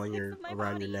rosary posts on pics of my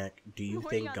around your body. neck. Do you Been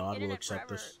think waiting on the God will internet accept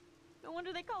forever. this? No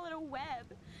wonder they call it a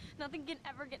web. Nothing can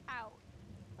ever get out.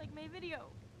 Like my video.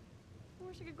 I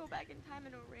wish I could go back in time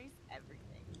and erase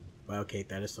everything. Wow, Kate,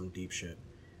 that is some deep shit.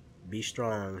 Be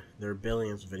strong. There are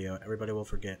billions of video. Everybody will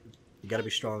forget. You gotta be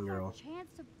Kate, strong, this is our girl. chance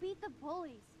to beat the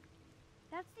bullies.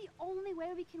 That's the only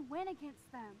way we can win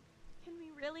against them. Can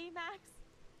we really, Max?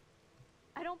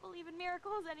 I don't believe in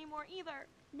miracles anymore either.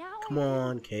 Now Come I do.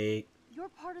 on, Kate. You're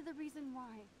part of the reason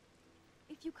why.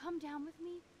 If you come down with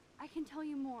me, I can tell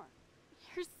you more.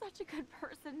 You're such a good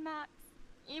person, Max.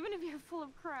 Even if you're full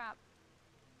of crap.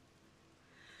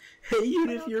 Hey, even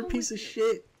But if I'll you're a come piece of with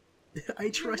shit, I You're my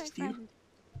trust you. friend.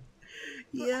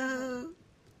 Yeah.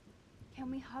 Can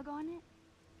we hug on it?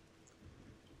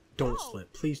 Don't No.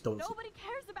 slip. Please don't slip. Nobody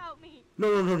cares about me.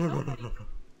 No.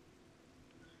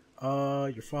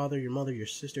 Your father, your mother, your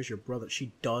sisters, your brother.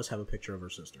 She does have a picture of her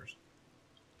sisters.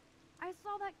 I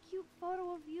saw that that cute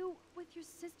photo of you with your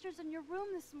sisters in your room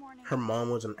this morning. Her mom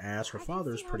was an ass. Her I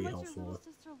father's can see pretty how much your helpful. little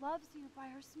sister loves you by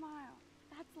her smile.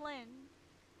 That's Lynn.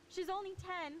 She's only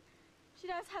 10. She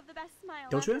does have the best smile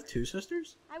Don't you ever. have two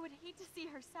sisters? I would hate to see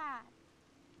her sad.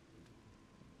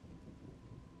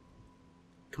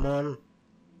 Come on.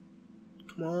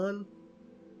 Come on.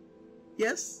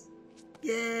 Yes.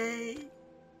 Yay.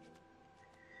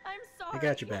 I'm sorry. I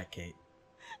got your back, Kate.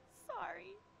 Sorry.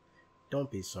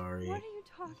 Don't be sorry. What are you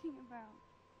talking about?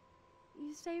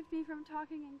 You saved me from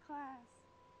talking in class.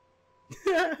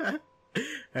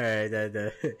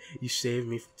 Alright, you saved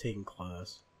me from taking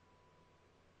class.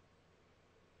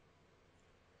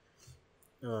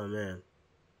 Oh man.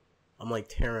 I'm like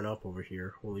tearing up over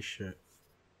here. Holy shit.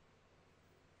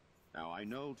 Now, I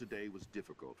know today was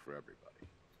difficult for everybody,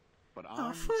 but Oh,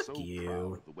 I'm fuck so you.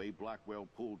 proud of the way Blackwell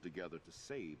pulled together to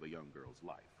save a young girl's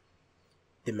life.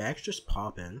 Did Max just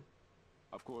pop in?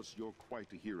 Of course, you're quite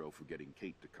a hero for getting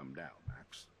Kate to come down,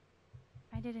 Max.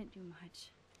 I didn't do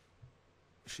much.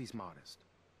 She's modest.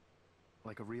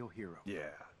 Like a real hero. Yeah,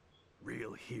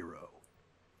 real hero.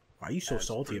 Why are you so As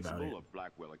salty about it? principal of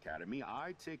Blackwell Academy,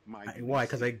 I take my duties Why?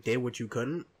 Because I seriously. did what you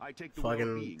couldn't? I take the Fucking-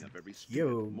 well-being of every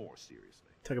student more seriously.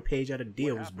 Took a page out of What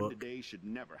Dio's happened book. today should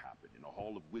never happen in a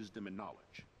hall of wisdom and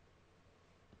knowledge.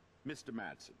 Mr.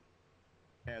 Madsen,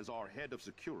 as our head of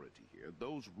security here,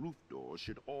 those roof doors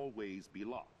should always be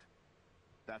locked.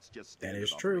 That's just That standard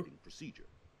is true. operating procedure.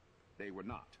 They were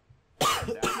not.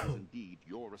 And that is indeed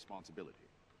your responsibility.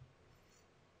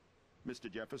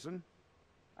 Mr. Jefferson,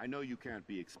 I know you can't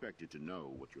be expected to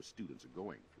know what your students are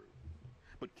going through,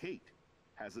 but Kate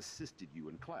has assisted you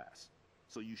in class,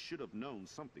 so you should have known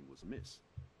something was amiss.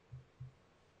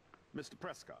 Mr.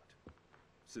 Prescott,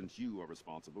 since you are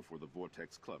responsible for the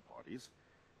Vortex Club parties,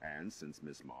 and since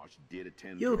Miss Marsh did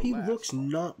attend Yo, your he last looks party,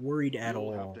 not worried at you'll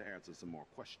all. have to answer some more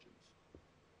questions.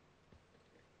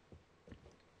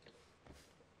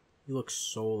 He looks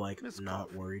so, like, Miss not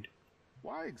Coffey. worried.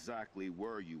 Why exactly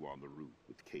were you on the roof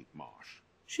with Kate Marsh?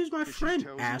 She's my Did friend, she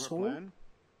tell asshole. you her plan?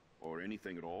 Or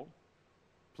anything at all?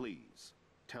 Please,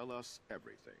 tell us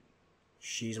everything.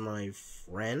 She's my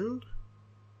friend?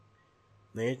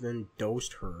 Nathan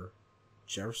dosed her.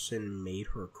 Jefferson made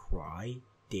her cry.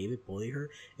 David bullied her.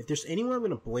 If there's anyone I'm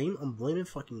gonna blame, I'm blaming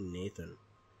fucking Nathan.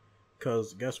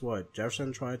 Cause guess what?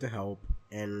 Jefferson tried to help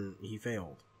and he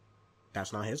failed.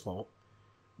 That's not his fault.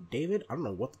 David, I don't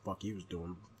know what the fuck he was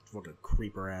doing. Fucking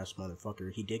creeper ass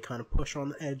motherfucker. He did kind of push on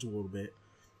the edge a little bit.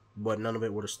 But none of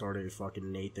it would have started if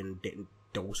fucking Nathan didn't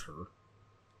dose her.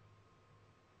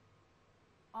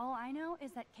 All I know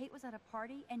is that Kate was at a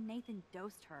party and Nathan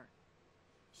dosed her.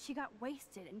 She got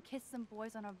wasted and kissed some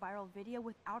boys on a viral video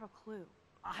without a clue.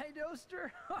 I dosed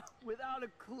her? Without a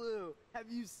clue. Have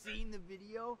you seen the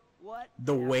video? What?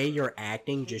 The way you're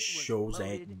acting Kate just was shows that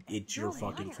loaded and it's your You're a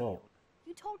fucking liar. fault.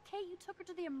 You told Kate you took her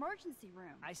to the emergency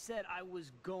room. I said I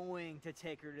was going to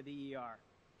take her to the ER.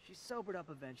 She sobered up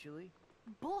eventually.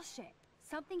 Bullshit.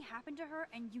 Something happened to her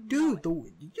and you know Dude, it.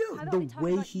 the How about the we talk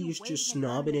way about he you is waving just and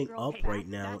grabbing snobbing a girl up back? right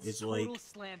now That's is total like,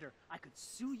 slander. I could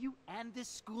sue you and this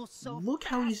school so look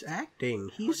how he's fast. acting.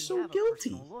 I He's already so have a guilty.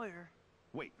 personal lawyer.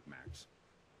 Wait, Max.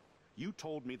 You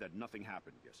told me that nothing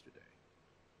happened yesterday.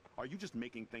 Are you just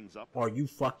making things up? Are you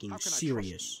fucking How can I trust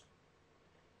serious?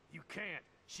 You can't.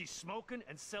 She's smoking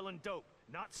and selling dope,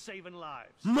 not saving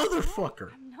lives.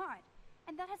 Motherfucker! I'm not.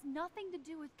 And that has nothing to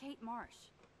do with Kate Marsh.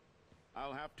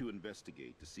 I'll have to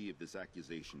investigate to see if this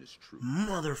accusation is true.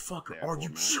 Motherfucker, are Therefore, you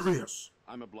Max, serious?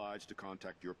 I'm obliged to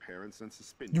contact your parents and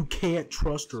suspend You can't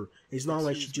trust her. It's not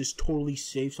like she Excuse me. just totally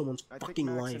saved someone's I think fucking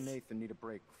Max life. and Nathan need a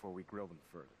break before we grill them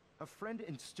further. A friend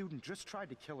and student just tried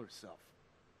to kill herself.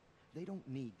 They don't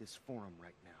need this forum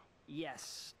right now.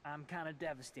 Yes, I'm kind of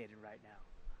devastated right now.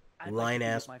 I'd like to Line be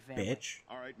with ass my family. bitch.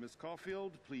 All right, Miss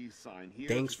Caulfield, please sign here.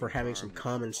 Thanks to for having some confirm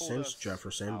common what you told sense, us.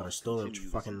 Jefferson, but I I'll still don't continue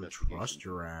this fucking investigation. trust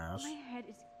your ass. My head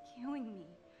is killing me.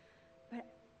 But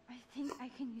I think I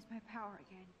can use my power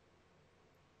again.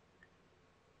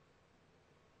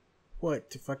 What,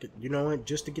 to fucking, you know what,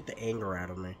 just to get the anger out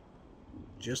of me.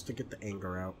 Just to get the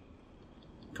anger out.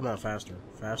 Come on, faster.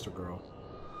 Faster, girl.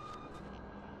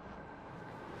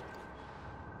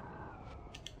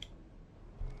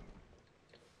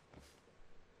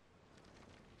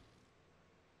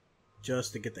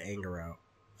 Just to get the anger out.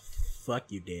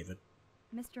 Fuck you, David.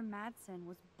 Mr. Madsen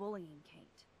was bullying Kate.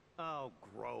 Oh,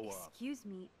 grow up. Excuse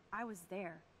me, I was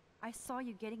there. I saw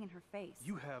you getting in her face.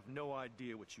 You have no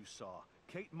idea what you saw.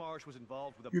 Kate Marsh was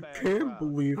involved with a You bad can't crowd.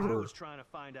 believe I her. was trying to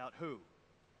find out who.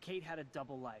 Kate had a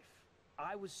double life.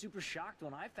 I was super shocked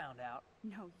when I found out.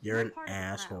 No, You're an part of the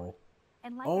crowd. asshole.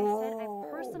 And like I said, I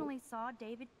personally saw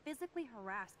David physically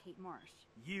harass Kate Marsh.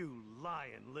 You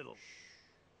lying little...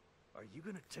 Are you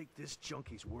gonna take this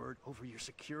junkie's word over your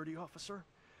security officer?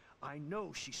 I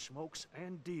know she smokes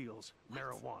and deals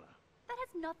marijuana. That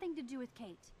has nothing to do with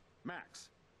Kate. Max,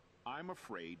 I'm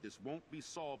afraid this won't be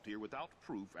solved here without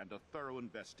proof and a thorough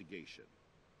investigation.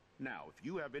 Now, if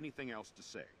you have anything else to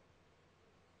say.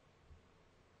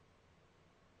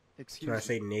 Excuse Can I me.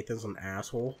 say Nathan's an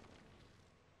asshole?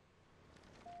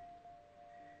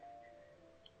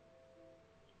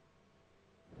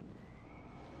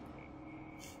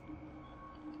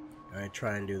 Alright,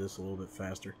 try and do this a little bit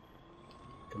faster.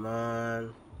 Come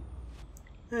on.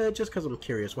 Just because I'm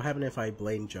curious, what happened if I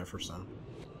blame Jefferson?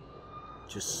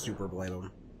 Just super blame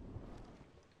him.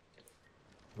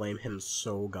 Blame him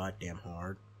so goddamn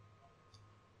hard.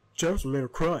 Jefferson made her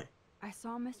cry. I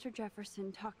saw Mr.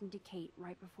 Jefferson talking to Kate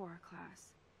right before our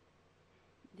class.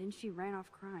 Then she ran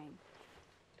off crying.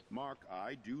 Mark,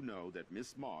 I do know that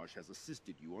Miss Marsh has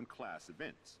assisted you on class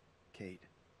events. Kate,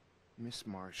 Miss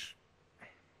Marsh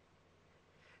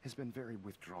has been very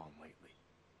withdrawn lately.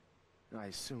 I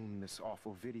assume this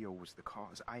awful video was the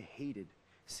cause. I hated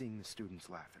seeing the students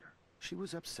laugh at her. She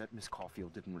was upset Miss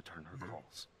Caulfield didn't return her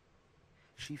calls.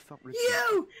 She felt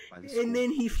Yo! by the school. And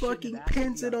then he fucking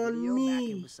pins it on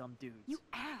me. You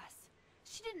ass!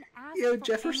 She didn't ask Yo, for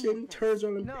Jefferson any of this. turns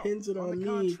on and No, pins it on the me.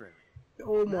 contrary.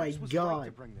 Oh my Max was right to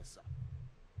god. bring this up.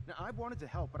 Now, I wanted to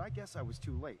help, but I guess I was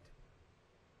too late.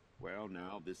 Well,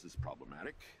 now this is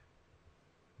problematic.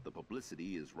 The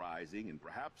publicity is rising, and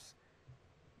perhaps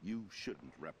you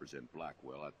shouldn't represent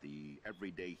Blackwell at the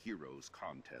Everyday Heroes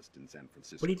contest in San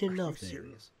Francisco. But he did Are you nothing.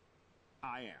 serious?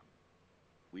 I am.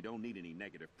 We don't need any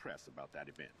negative press about that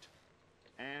event.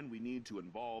 And we need to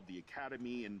involve the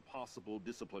Academy in possible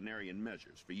disciplinarian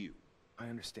measures for you. I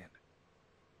understand.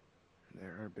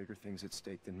 There are bigger things at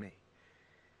stake than me.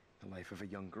 The life of a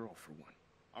young girl, for one.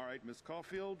 All right, Miss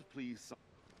Caulfield, please.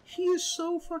 He is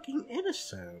so fucking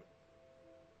innocent.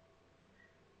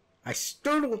 I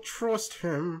still don't trust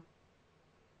him.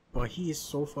 But he is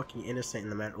so fucking innocent in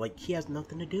the matter. Like, he has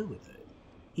nothing to do with it.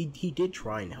 He did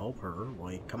try and help her.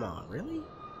 Like, come on, really?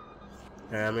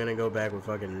 Alright, I'm gonna go back with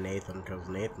fucking Nathan, because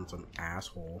Nathan's an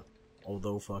asshole.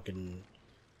 Although fucking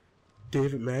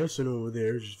David Madison over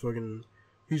there is just fucking...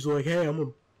 He's like, hey, I'm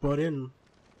gonna butt in.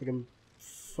 Like a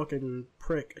fucking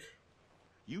prick.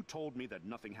 You told me that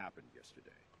nothing happened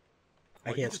yesterday. I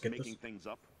Are you can't just skip making this. things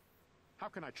up? How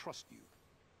can I trust you?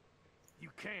 You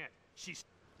can't. She's...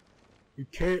 You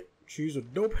can't. She's a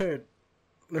dopehead.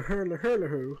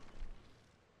 Who?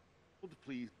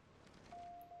 Please.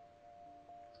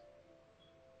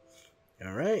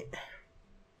 Alright.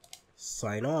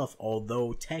 Sign off.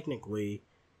 Although technically,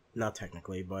 not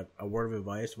technically, but a word of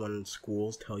advice when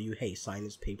schools tell you, hey, sign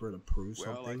this paper to prove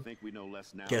Well, something. I think we know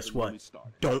less now Guess than when we what?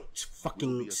 started. Don't We'll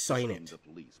fucking be sign assisting it. the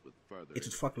police with further It's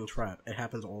a fucking trap. It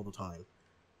happens all the time.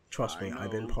 Trust me, I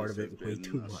I've been know part of this it has way been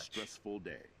too a much. stressful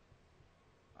day.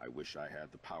 I wish I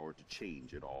had the power to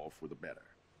change it all for the better.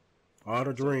 What a So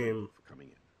thank dream. you for coming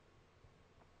in.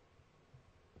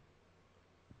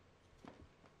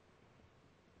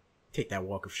 Take that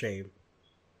walk of shame.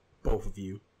 Both of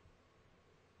you.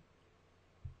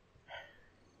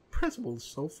 Principal is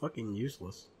so fucking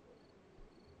useless.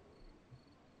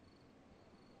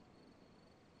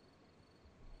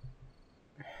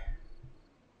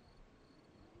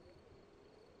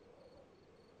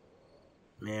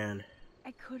 Man.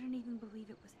 I couldn't even believe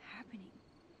it was happening.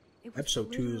 It was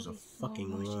Episode 2 is a literally fucking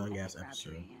slow motion long as ass I grabbed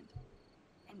her episode. hand.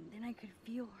 And then I could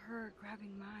feel her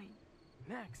grabbing mine.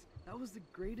 Max, that was the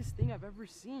greatest thing I've ever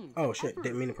seen. Oh shit, Ever.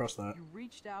 didn't mean to cross that. You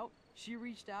reached out, she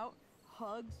reached out,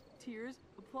 hugs, tears,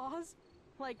 applause,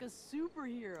 like a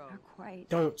superhero. Not quite.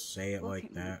 Don't say it Look like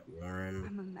at me. that, Warren.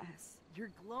 I'm a mess.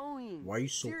 You're glowing. Why are you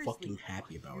so Seriously, fucking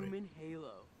happy about it? Human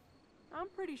halo. I'm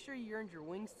pretty sure you earned your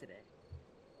wings today.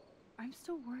 I'm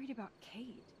still worried about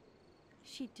Kate.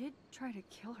 She did try to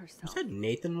kill Was herself. that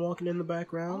Nathan walking in the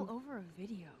background? All over a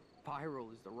video.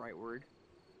 Viral is the right word.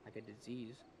 Like a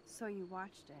disease. So you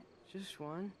watched it. Just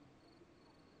 1.5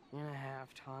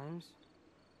 times.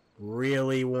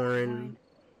 Really, Warren? Ryan,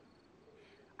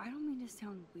 I don't mean to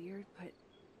sound weird, but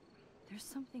there's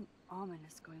something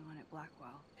ominous going on at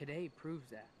Blackwell. Today proves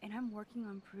that. And I'm working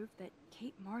on proof that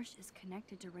Kate Marsh is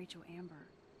connected to Rachel Amber.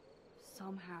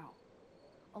 Somehow.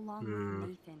 Along with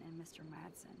Nathan and Mr.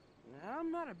 Madsen.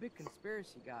 I'm not a big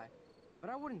conspiracy guy, but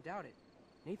I wouldn't doubt it.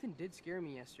 Nathan did scare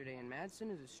me yesterday, and Madsen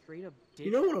is a straight-up dick.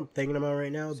 You know what I'm thinking about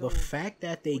right now? So, the fact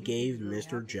that they what do you gave think really Mr.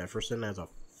 happened? Jefferson as a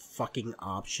fucking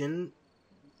option,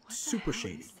 What super the hell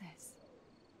shady. is this?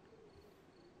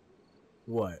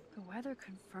 What? The weather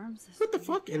confirms this. What the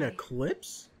fuck? An day.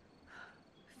 eclipse?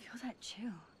 Feel that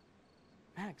chill.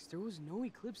 Max, there was no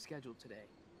eclipse scheduled today.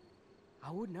 I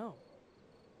would know.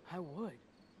 I would.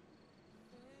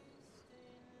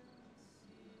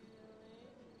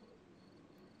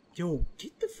 Yo,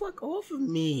 get the fuck off of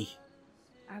me.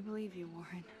 I believe you,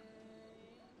 Warren.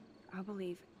 I'll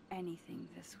believe anything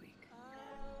this week.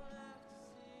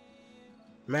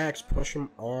 Max, push him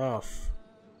off.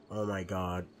 Oh my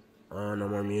god. Oh, no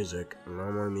more music.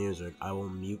 No more music. I will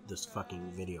mute this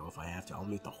fucking video if I have to. I'll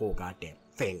mute the whole goddamn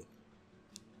thing.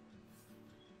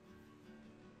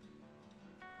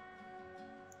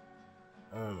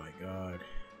 Oh my god.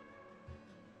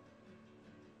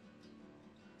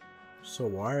 So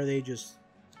why are they just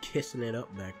kissing it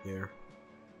up back there?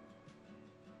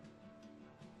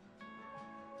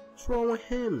 What's wrong with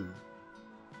him?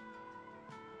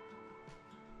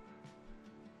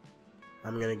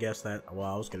 I'm gonna guess that. Well,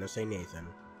 I was gonna say Nathan.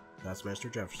 That's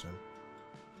Mr. Jefferson.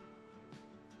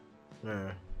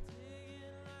 Yeah.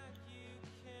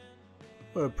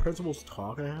 What, the principal's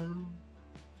talking to him?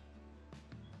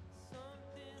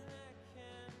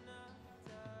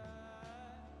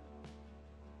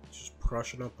 Just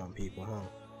crushing up on people, huh?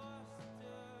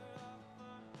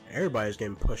 Everybody's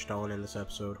getting pushed on in this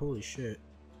episode. Holy shit.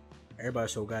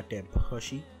 Everybody's so goddamn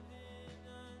pushy.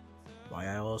 Why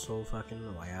I so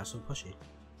pushy?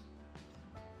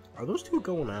 Are those two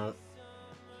going out?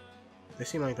 They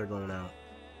seem like they're going out.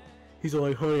 He's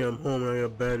like, honey, I'm home and I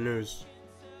got bad news.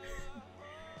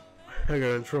 I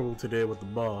got in trouble today with the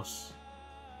boss.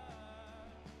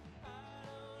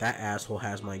 That asshole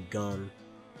has my gun.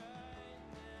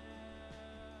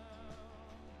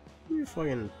 You're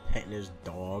fucking petting his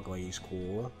dog like he's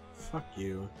cool. Fuck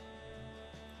you.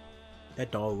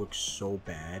 That dog looks so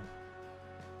bad.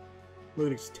 Look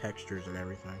at its textures and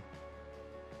everything.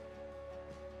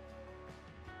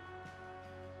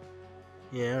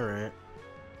 Yeah, alright.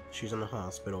 She's in the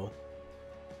hospital.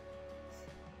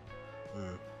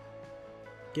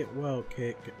 Get well,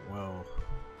 Kate. Get well.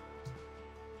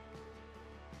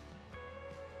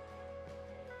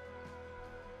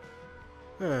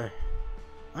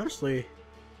 Honestly,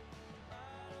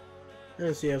 I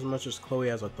didn't see as much as Chloe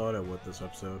as I thought I would this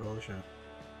episode. Holy shit.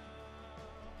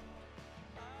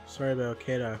 Sorry about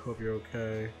Kate, I hope you're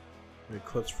okay. The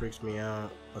eclipse freaks me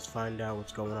out. Let's find out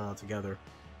what's going on together.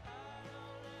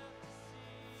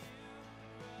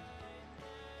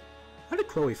 How did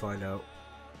Chloe find out?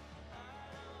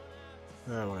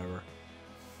 Whatever.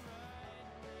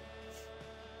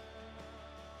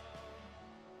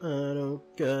 I don't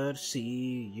gotta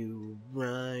see you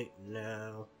right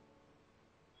now.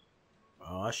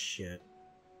 Aw, shit.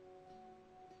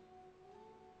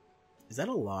 Is that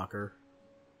a locker?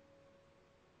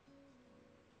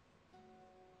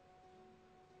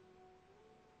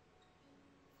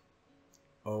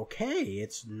 Okay,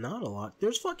 it's not a lot.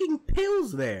 There's fucking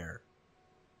pills there.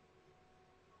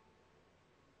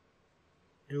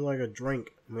 And like a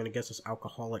drink. I'm gonna guess it's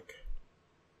alcoholic.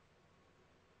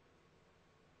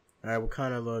 Alright, what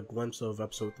kind of a glimpse of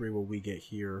episode 3 will we get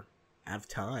here? Out of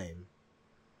Time.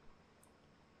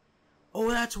 Oh,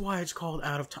 that's why it's called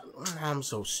Out of Time. I'm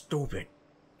so stupid.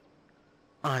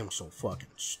 I'm so fucking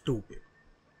stupid.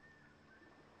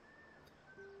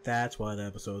 That's why the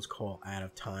episode's called Out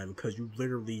of Time, because you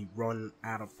literally run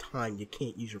out of time. You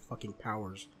can't use your fucking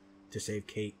powers to save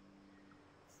Kate.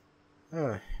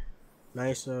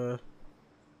 Nice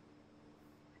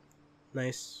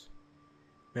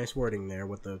wording there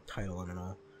with the title and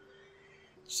all.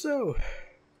 So,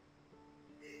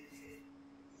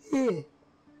 that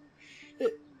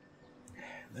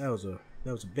was a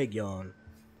big yawn.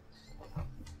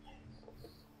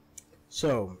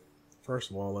 So,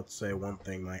 first of all, let's say one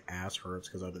thing, my ass hurts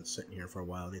because I've been sitting here for a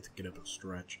while. I need to get up and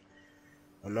stretch.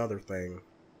 Another thing,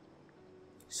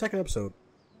 second episode,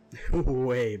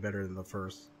 way better than the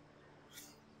first.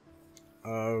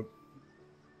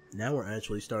 Now we're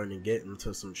actually starting to get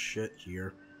into some shit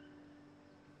here.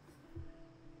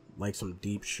 Like some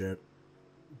deep shit.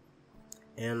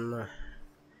 And,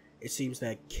 it seems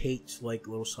that Kate's, like,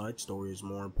 little side story is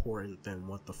more important than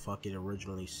what the fuck it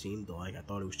originally seemed like. I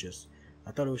thought it was just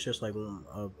like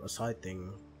a side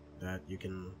thing that you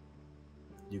can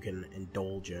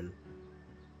indulge in.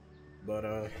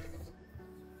 But,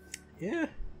 yeah.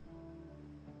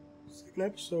 Second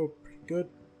episode, pretty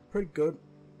good.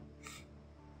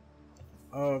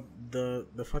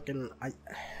 The fucking, I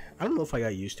don't know if I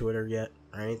got used to it or yet,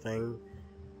 or anything,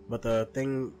 but the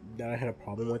thing that I had a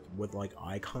problem with like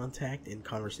eye contact in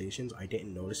conversations, I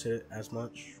didn't notice it as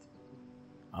much.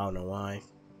 I don't know why.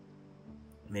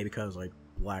 Maybe because like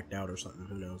blacked out or something,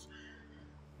 who knows.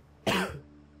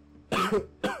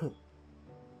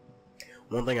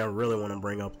 One thing I really want to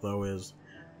bring up though is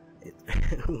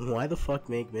why the fuck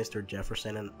make Mr.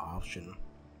 Jefferson an option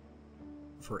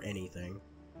for anything?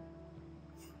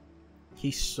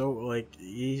 He's so like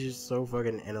he's just so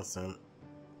fucking innocent,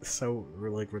 so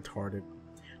like retarded.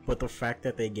 But the fact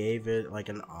that they gave it like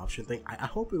an option thing, I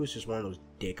hope it was just one of those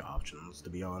dick options, to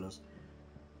be honest.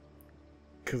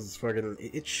 Cause it's fucking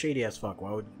it's shady as fuck.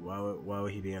 Why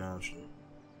would he be an option?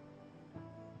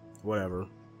 Whatever.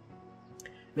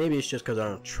 Maybe it's just because I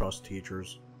don't trust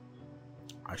teachers.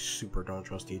 I super don't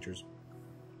trust teachers.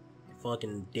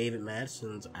 Fucking David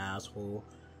Madsen's asshole.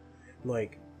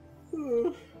 Like,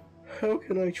 how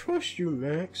can I trust you,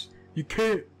 Max? You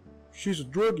can't. She's a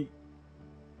druggie.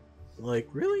 Like,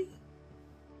 really?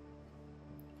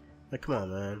 Like, come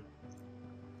on, man.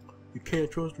 You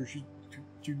can't trust her.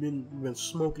 You've been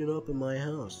smoking it up in my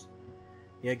house.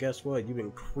 Yeah, guess what? You've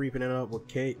been creeping it up with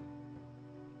Kate.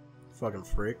 Fucking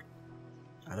freak.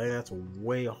 I think that's a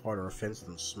way harder offense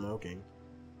than smoking.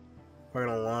 Fucking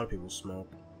a lot of people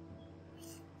smoke.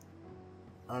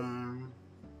 What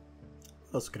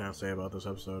else can I say about this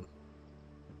episode?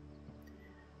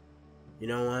 You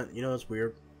know what? You know what's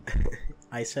weird?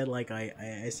 I said like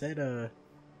I said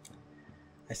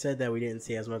that we didn't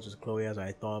see as much as Chloe as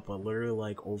I thought, but literally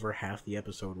like over half the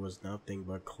episode was nothing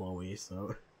but Chloe,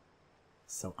 so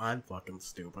I'm fucking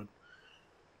stupid.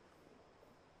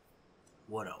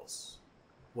 What else?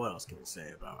 What else can we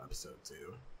say about episode 2?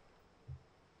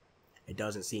 It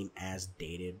doesn't seem as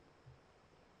dated,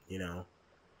 you know.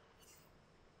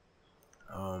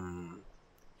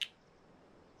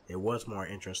 It was more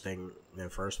interesting than the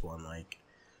first one. Like,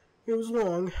 it was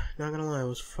long, not gonna lie, it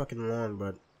was fucking long,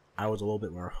 but I was a little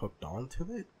bit more hooked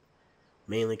onto it.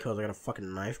 Mainly because I got a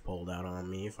fucking knife pulled out on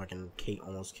me. Fucking Kate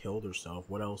almost killed herself.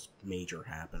 What else major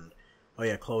happened? Oh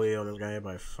yeah, Chloe almost got hit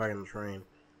by a fucking train.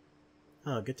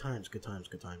 Oh, good times, good times,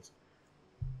 good times.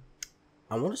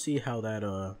 I want to see how that,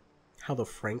 how the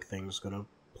Frank thing's gonna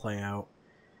play out.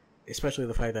 Especially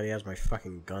the fact that he has my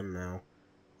fucking gun now.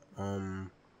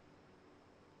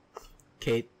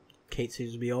 Kate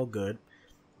seems to be all good.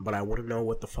 But I want to know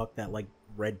what the fuck that, like,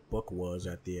 red book was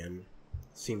at the end.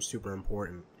 Seems super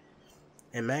important.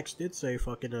 And Max did say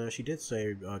fucking, she did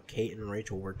say, Kate and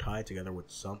Rachel were tied together with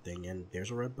something, and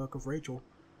there's a red book of Rachel.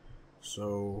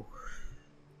 So,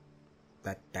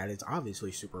 that is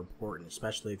obviously super important,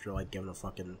 especially if you're, like, giving a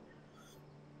fucking,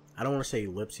 I don't want to say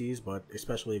ellipses, but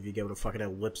especially if you give it a fucking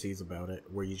ellipses about it,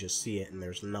 where you just see it and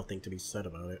there's nothing to be said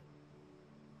about it.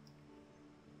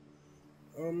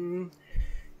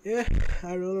 Yeah,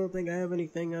 I really don't think I have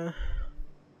anything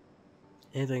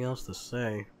else to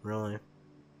say, really.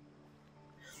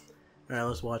 Alright,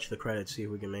 let's watch the credits, see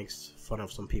if we can make fun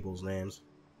of some people's names.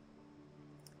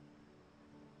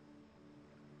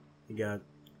 You got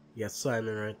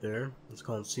Simon right there. Let's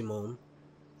call him Simone.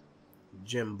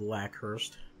 Jim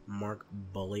Blackhurst. Mark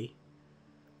Bully.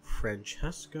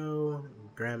 Francesco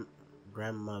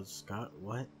Grandma Scott.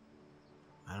 What?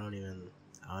 I don't even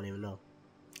know.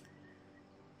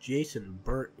 Jason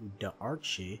Burt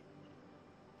DeArchie.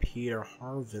 Peter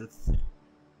Harvinth.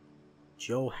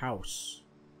 John House.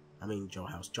 What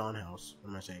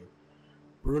am I saying?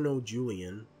 Bruno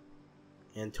Julian.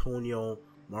 Antonio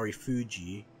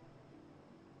Marifuji.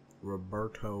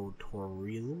 Roberto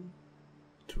Torello?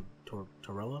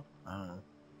 Torella? I don't know.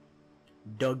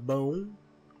 Doug Bone.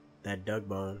 That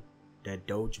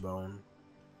Doge Bone.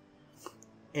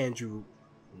 Andrew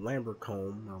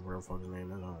Lambercombe, or whatever the fuck his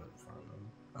name is.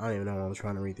 I don't even know why I'm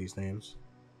trying to read these names.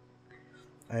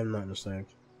 I have nothing to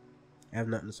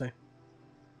say.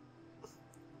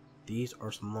 These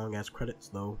are some long ass credits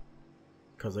though,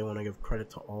 because they want to give credit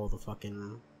to all the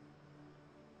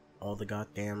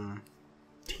goddamn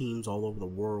teams all over the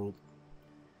world.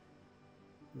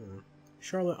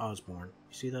 Charlotte Osborne,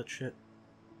 you see that shit?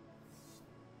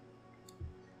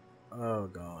 Oh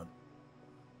god.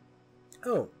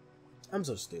 Oh, I'm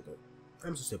so stupid.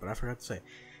 I forgot to say,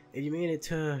 if you made it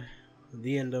to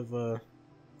the end of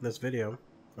this video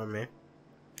from me,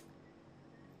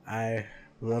 I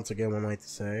once again would like to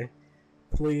say,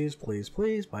 please,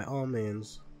 by all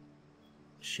means,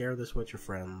 share this with your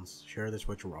friends, share this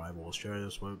with your rivals, share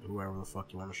this with whoever the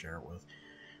fuck you want to share it with,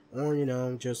 or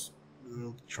just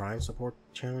try and support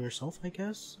the channel yourself, I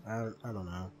guess. I don't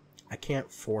know. I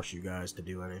can't force you guys to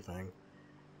do anything,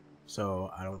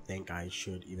 so I don't think I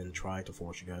should even try to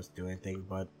force you guys to do anything.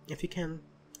 But if you can,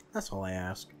 that's all I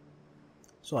ask.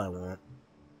 That's all I want.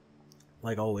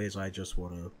 Like always, I just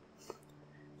want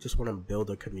to build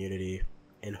a community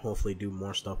and hopefully do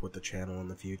more stuff with the channel in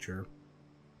the future,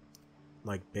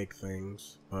 like big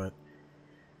things. But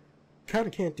Kinda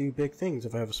can't do big things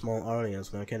if I have a small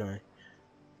audience now, can I?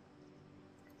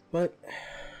 But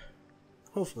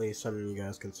hopefully some of you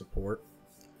guys can support.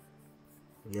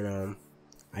 You know,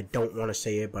 I don't want to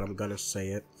say it, but I'm gonna say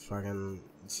it. Fucking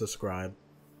subscribe.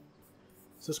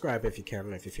 Subscribe if you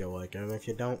can, if you feel like it. And if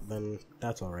you don't, then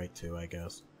that's alright too, I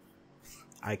guess.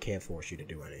 I can't force you to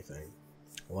do anything.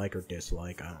 Like or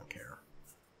dislike, I don't care.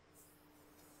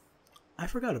 I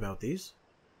forgot about these.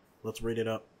 Let's read it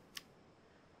up.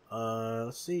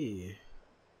 Let's see.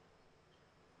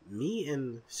 Me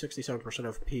and 67%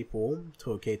 of people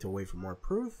told Kate to wait for more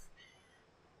proof.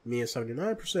 Me and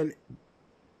 79%.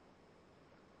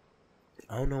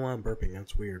 I don't know why I'm burping,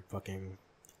 that's weird. Fucking.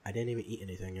 I didn't even eat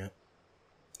anything yet.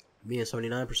 Me and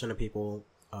 79% of people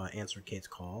answered Kate's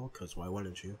call, because why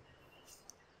wouldn't you?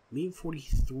 Me and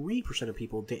 43% of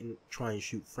people didn't try and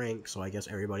shoot Frank, so I guess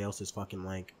everybody else is fucking,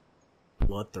 like,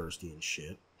 bloodthirsty and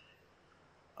shit.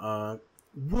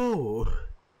 Whoa!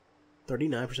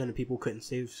 39% of people couldn't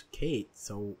save Kate,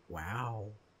 so, wow.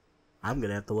 I'm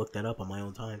gonna have to look that up on my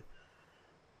own time.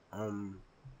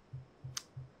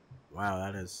 Wow,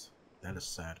 that is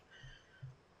sad.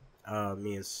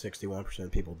 Me and 61%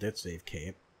 of people did save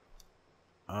Kate.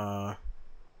 10%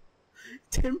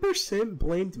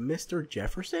 blamed Mr.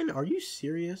 Jefferson? Are you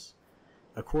serious?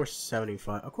 Of course,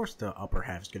 75. Of course, the upper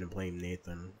half is gonna blame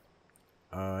Nathan.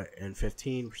 And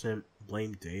 15%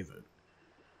 blamed David.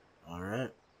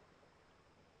 Alright.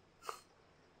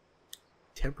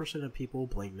 10% of people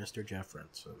blame Mr.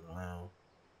 Jefferson. Wow.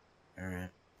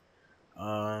 Alright.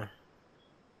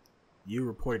 You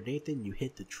reported Nathan, you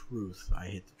hit the truth. I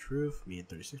hit the truth. Me at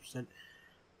 36%.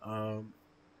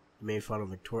 Made fun of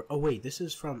Victoria. Oh wait, this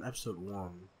is from episode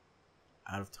 1.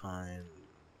 Out of time.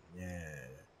 Yeah.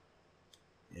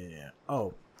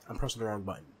 Oh, I'm pressing the wrong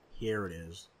button. Here it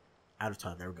is. Out of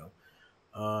time, there we go.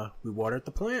 We watered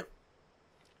the plant.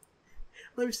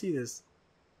 Let me see this.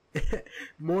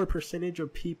 More percentage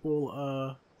of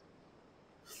people,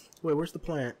 wait, where's the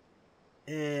plant?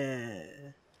 A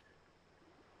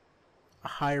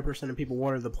higher percent of people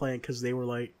watered the plant because they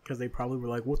probably were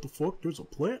like, what the fuck, there's a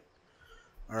plant?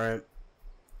 Alright.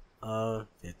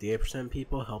 58% of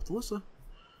people helped Alyssa.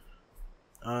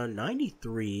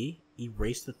 93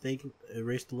 erased the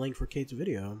link for Kate's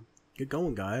video. Good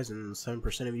going, guys. And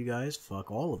 7% of you guys,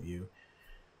 fuck all of you.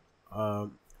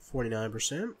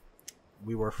 49%,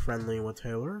 we were friendly with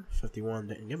Taylor. 51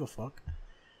 didn't give a fuck.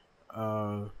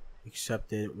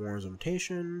 Accepted Warren's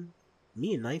invitation.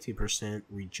 Me and 19%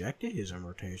 rejected his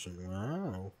invitation.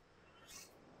 Wow.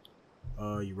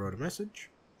 You wrote a message.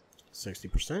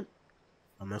 60%.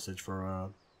 A message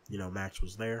for, Max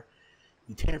was there.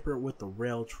 You tampered with the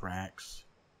rail tracks.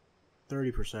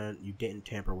 30%. You didn't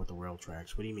tamper with the rail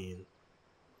tracks. What do you mean?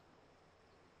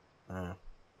 I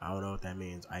don't know what that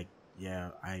means.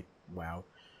 Wow.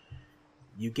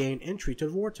 You gained entry to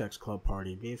the Vortex Club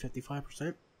party. Me and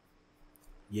 55%.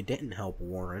 You didn't help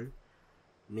Warren.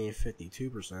 Me and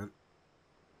 52%.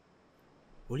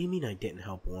 What do you mean I didn't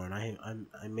help Warren?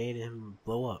 I made him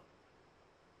blow up.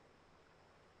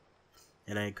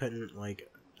 And I couldn't,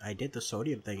 I did the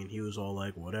sodium thing and he was all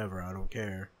like, whatever, I don't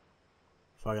care.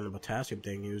 Fucking the potassium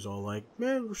thing, he was all like,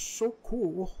 man, we're so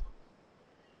cool.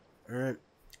 Alright.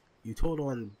 You told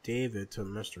on David to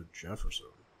Mr. Jefferson.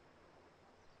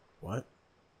 What?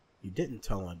 You didn't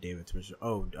tell on David to Mr.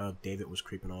 Oh, David was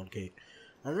creeping on Kate.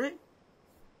 Alright.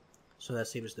 So that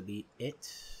seems to be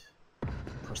it.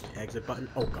 Press the exit button.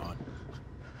 Oh god.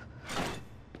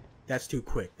 That's too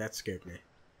quick. That scared me.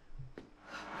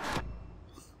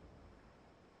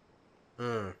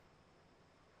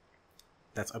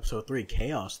 That's episode 3,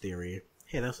 Chaos Theory.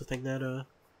 Hey, that's the thing that,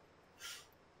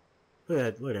 Look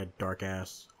at that dark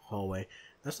ass hallway.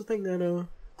 That's the thing that,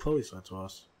 Chloe sent to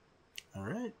us.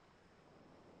 Alright.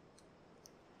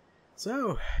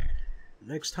 So,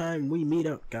 next time we meet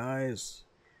up, guys,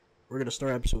 we're gonna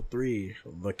start episode 3,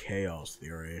 The Chaos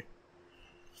Theory.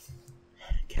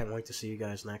 Can't wait to see you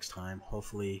guys next time.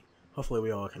 Hopefully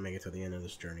we all can make it to the end of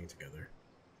this journey together.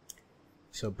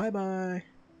 So, bye-bye.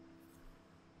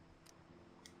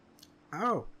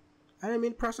 Oh, I didn't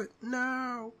mean to press it.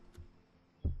 No!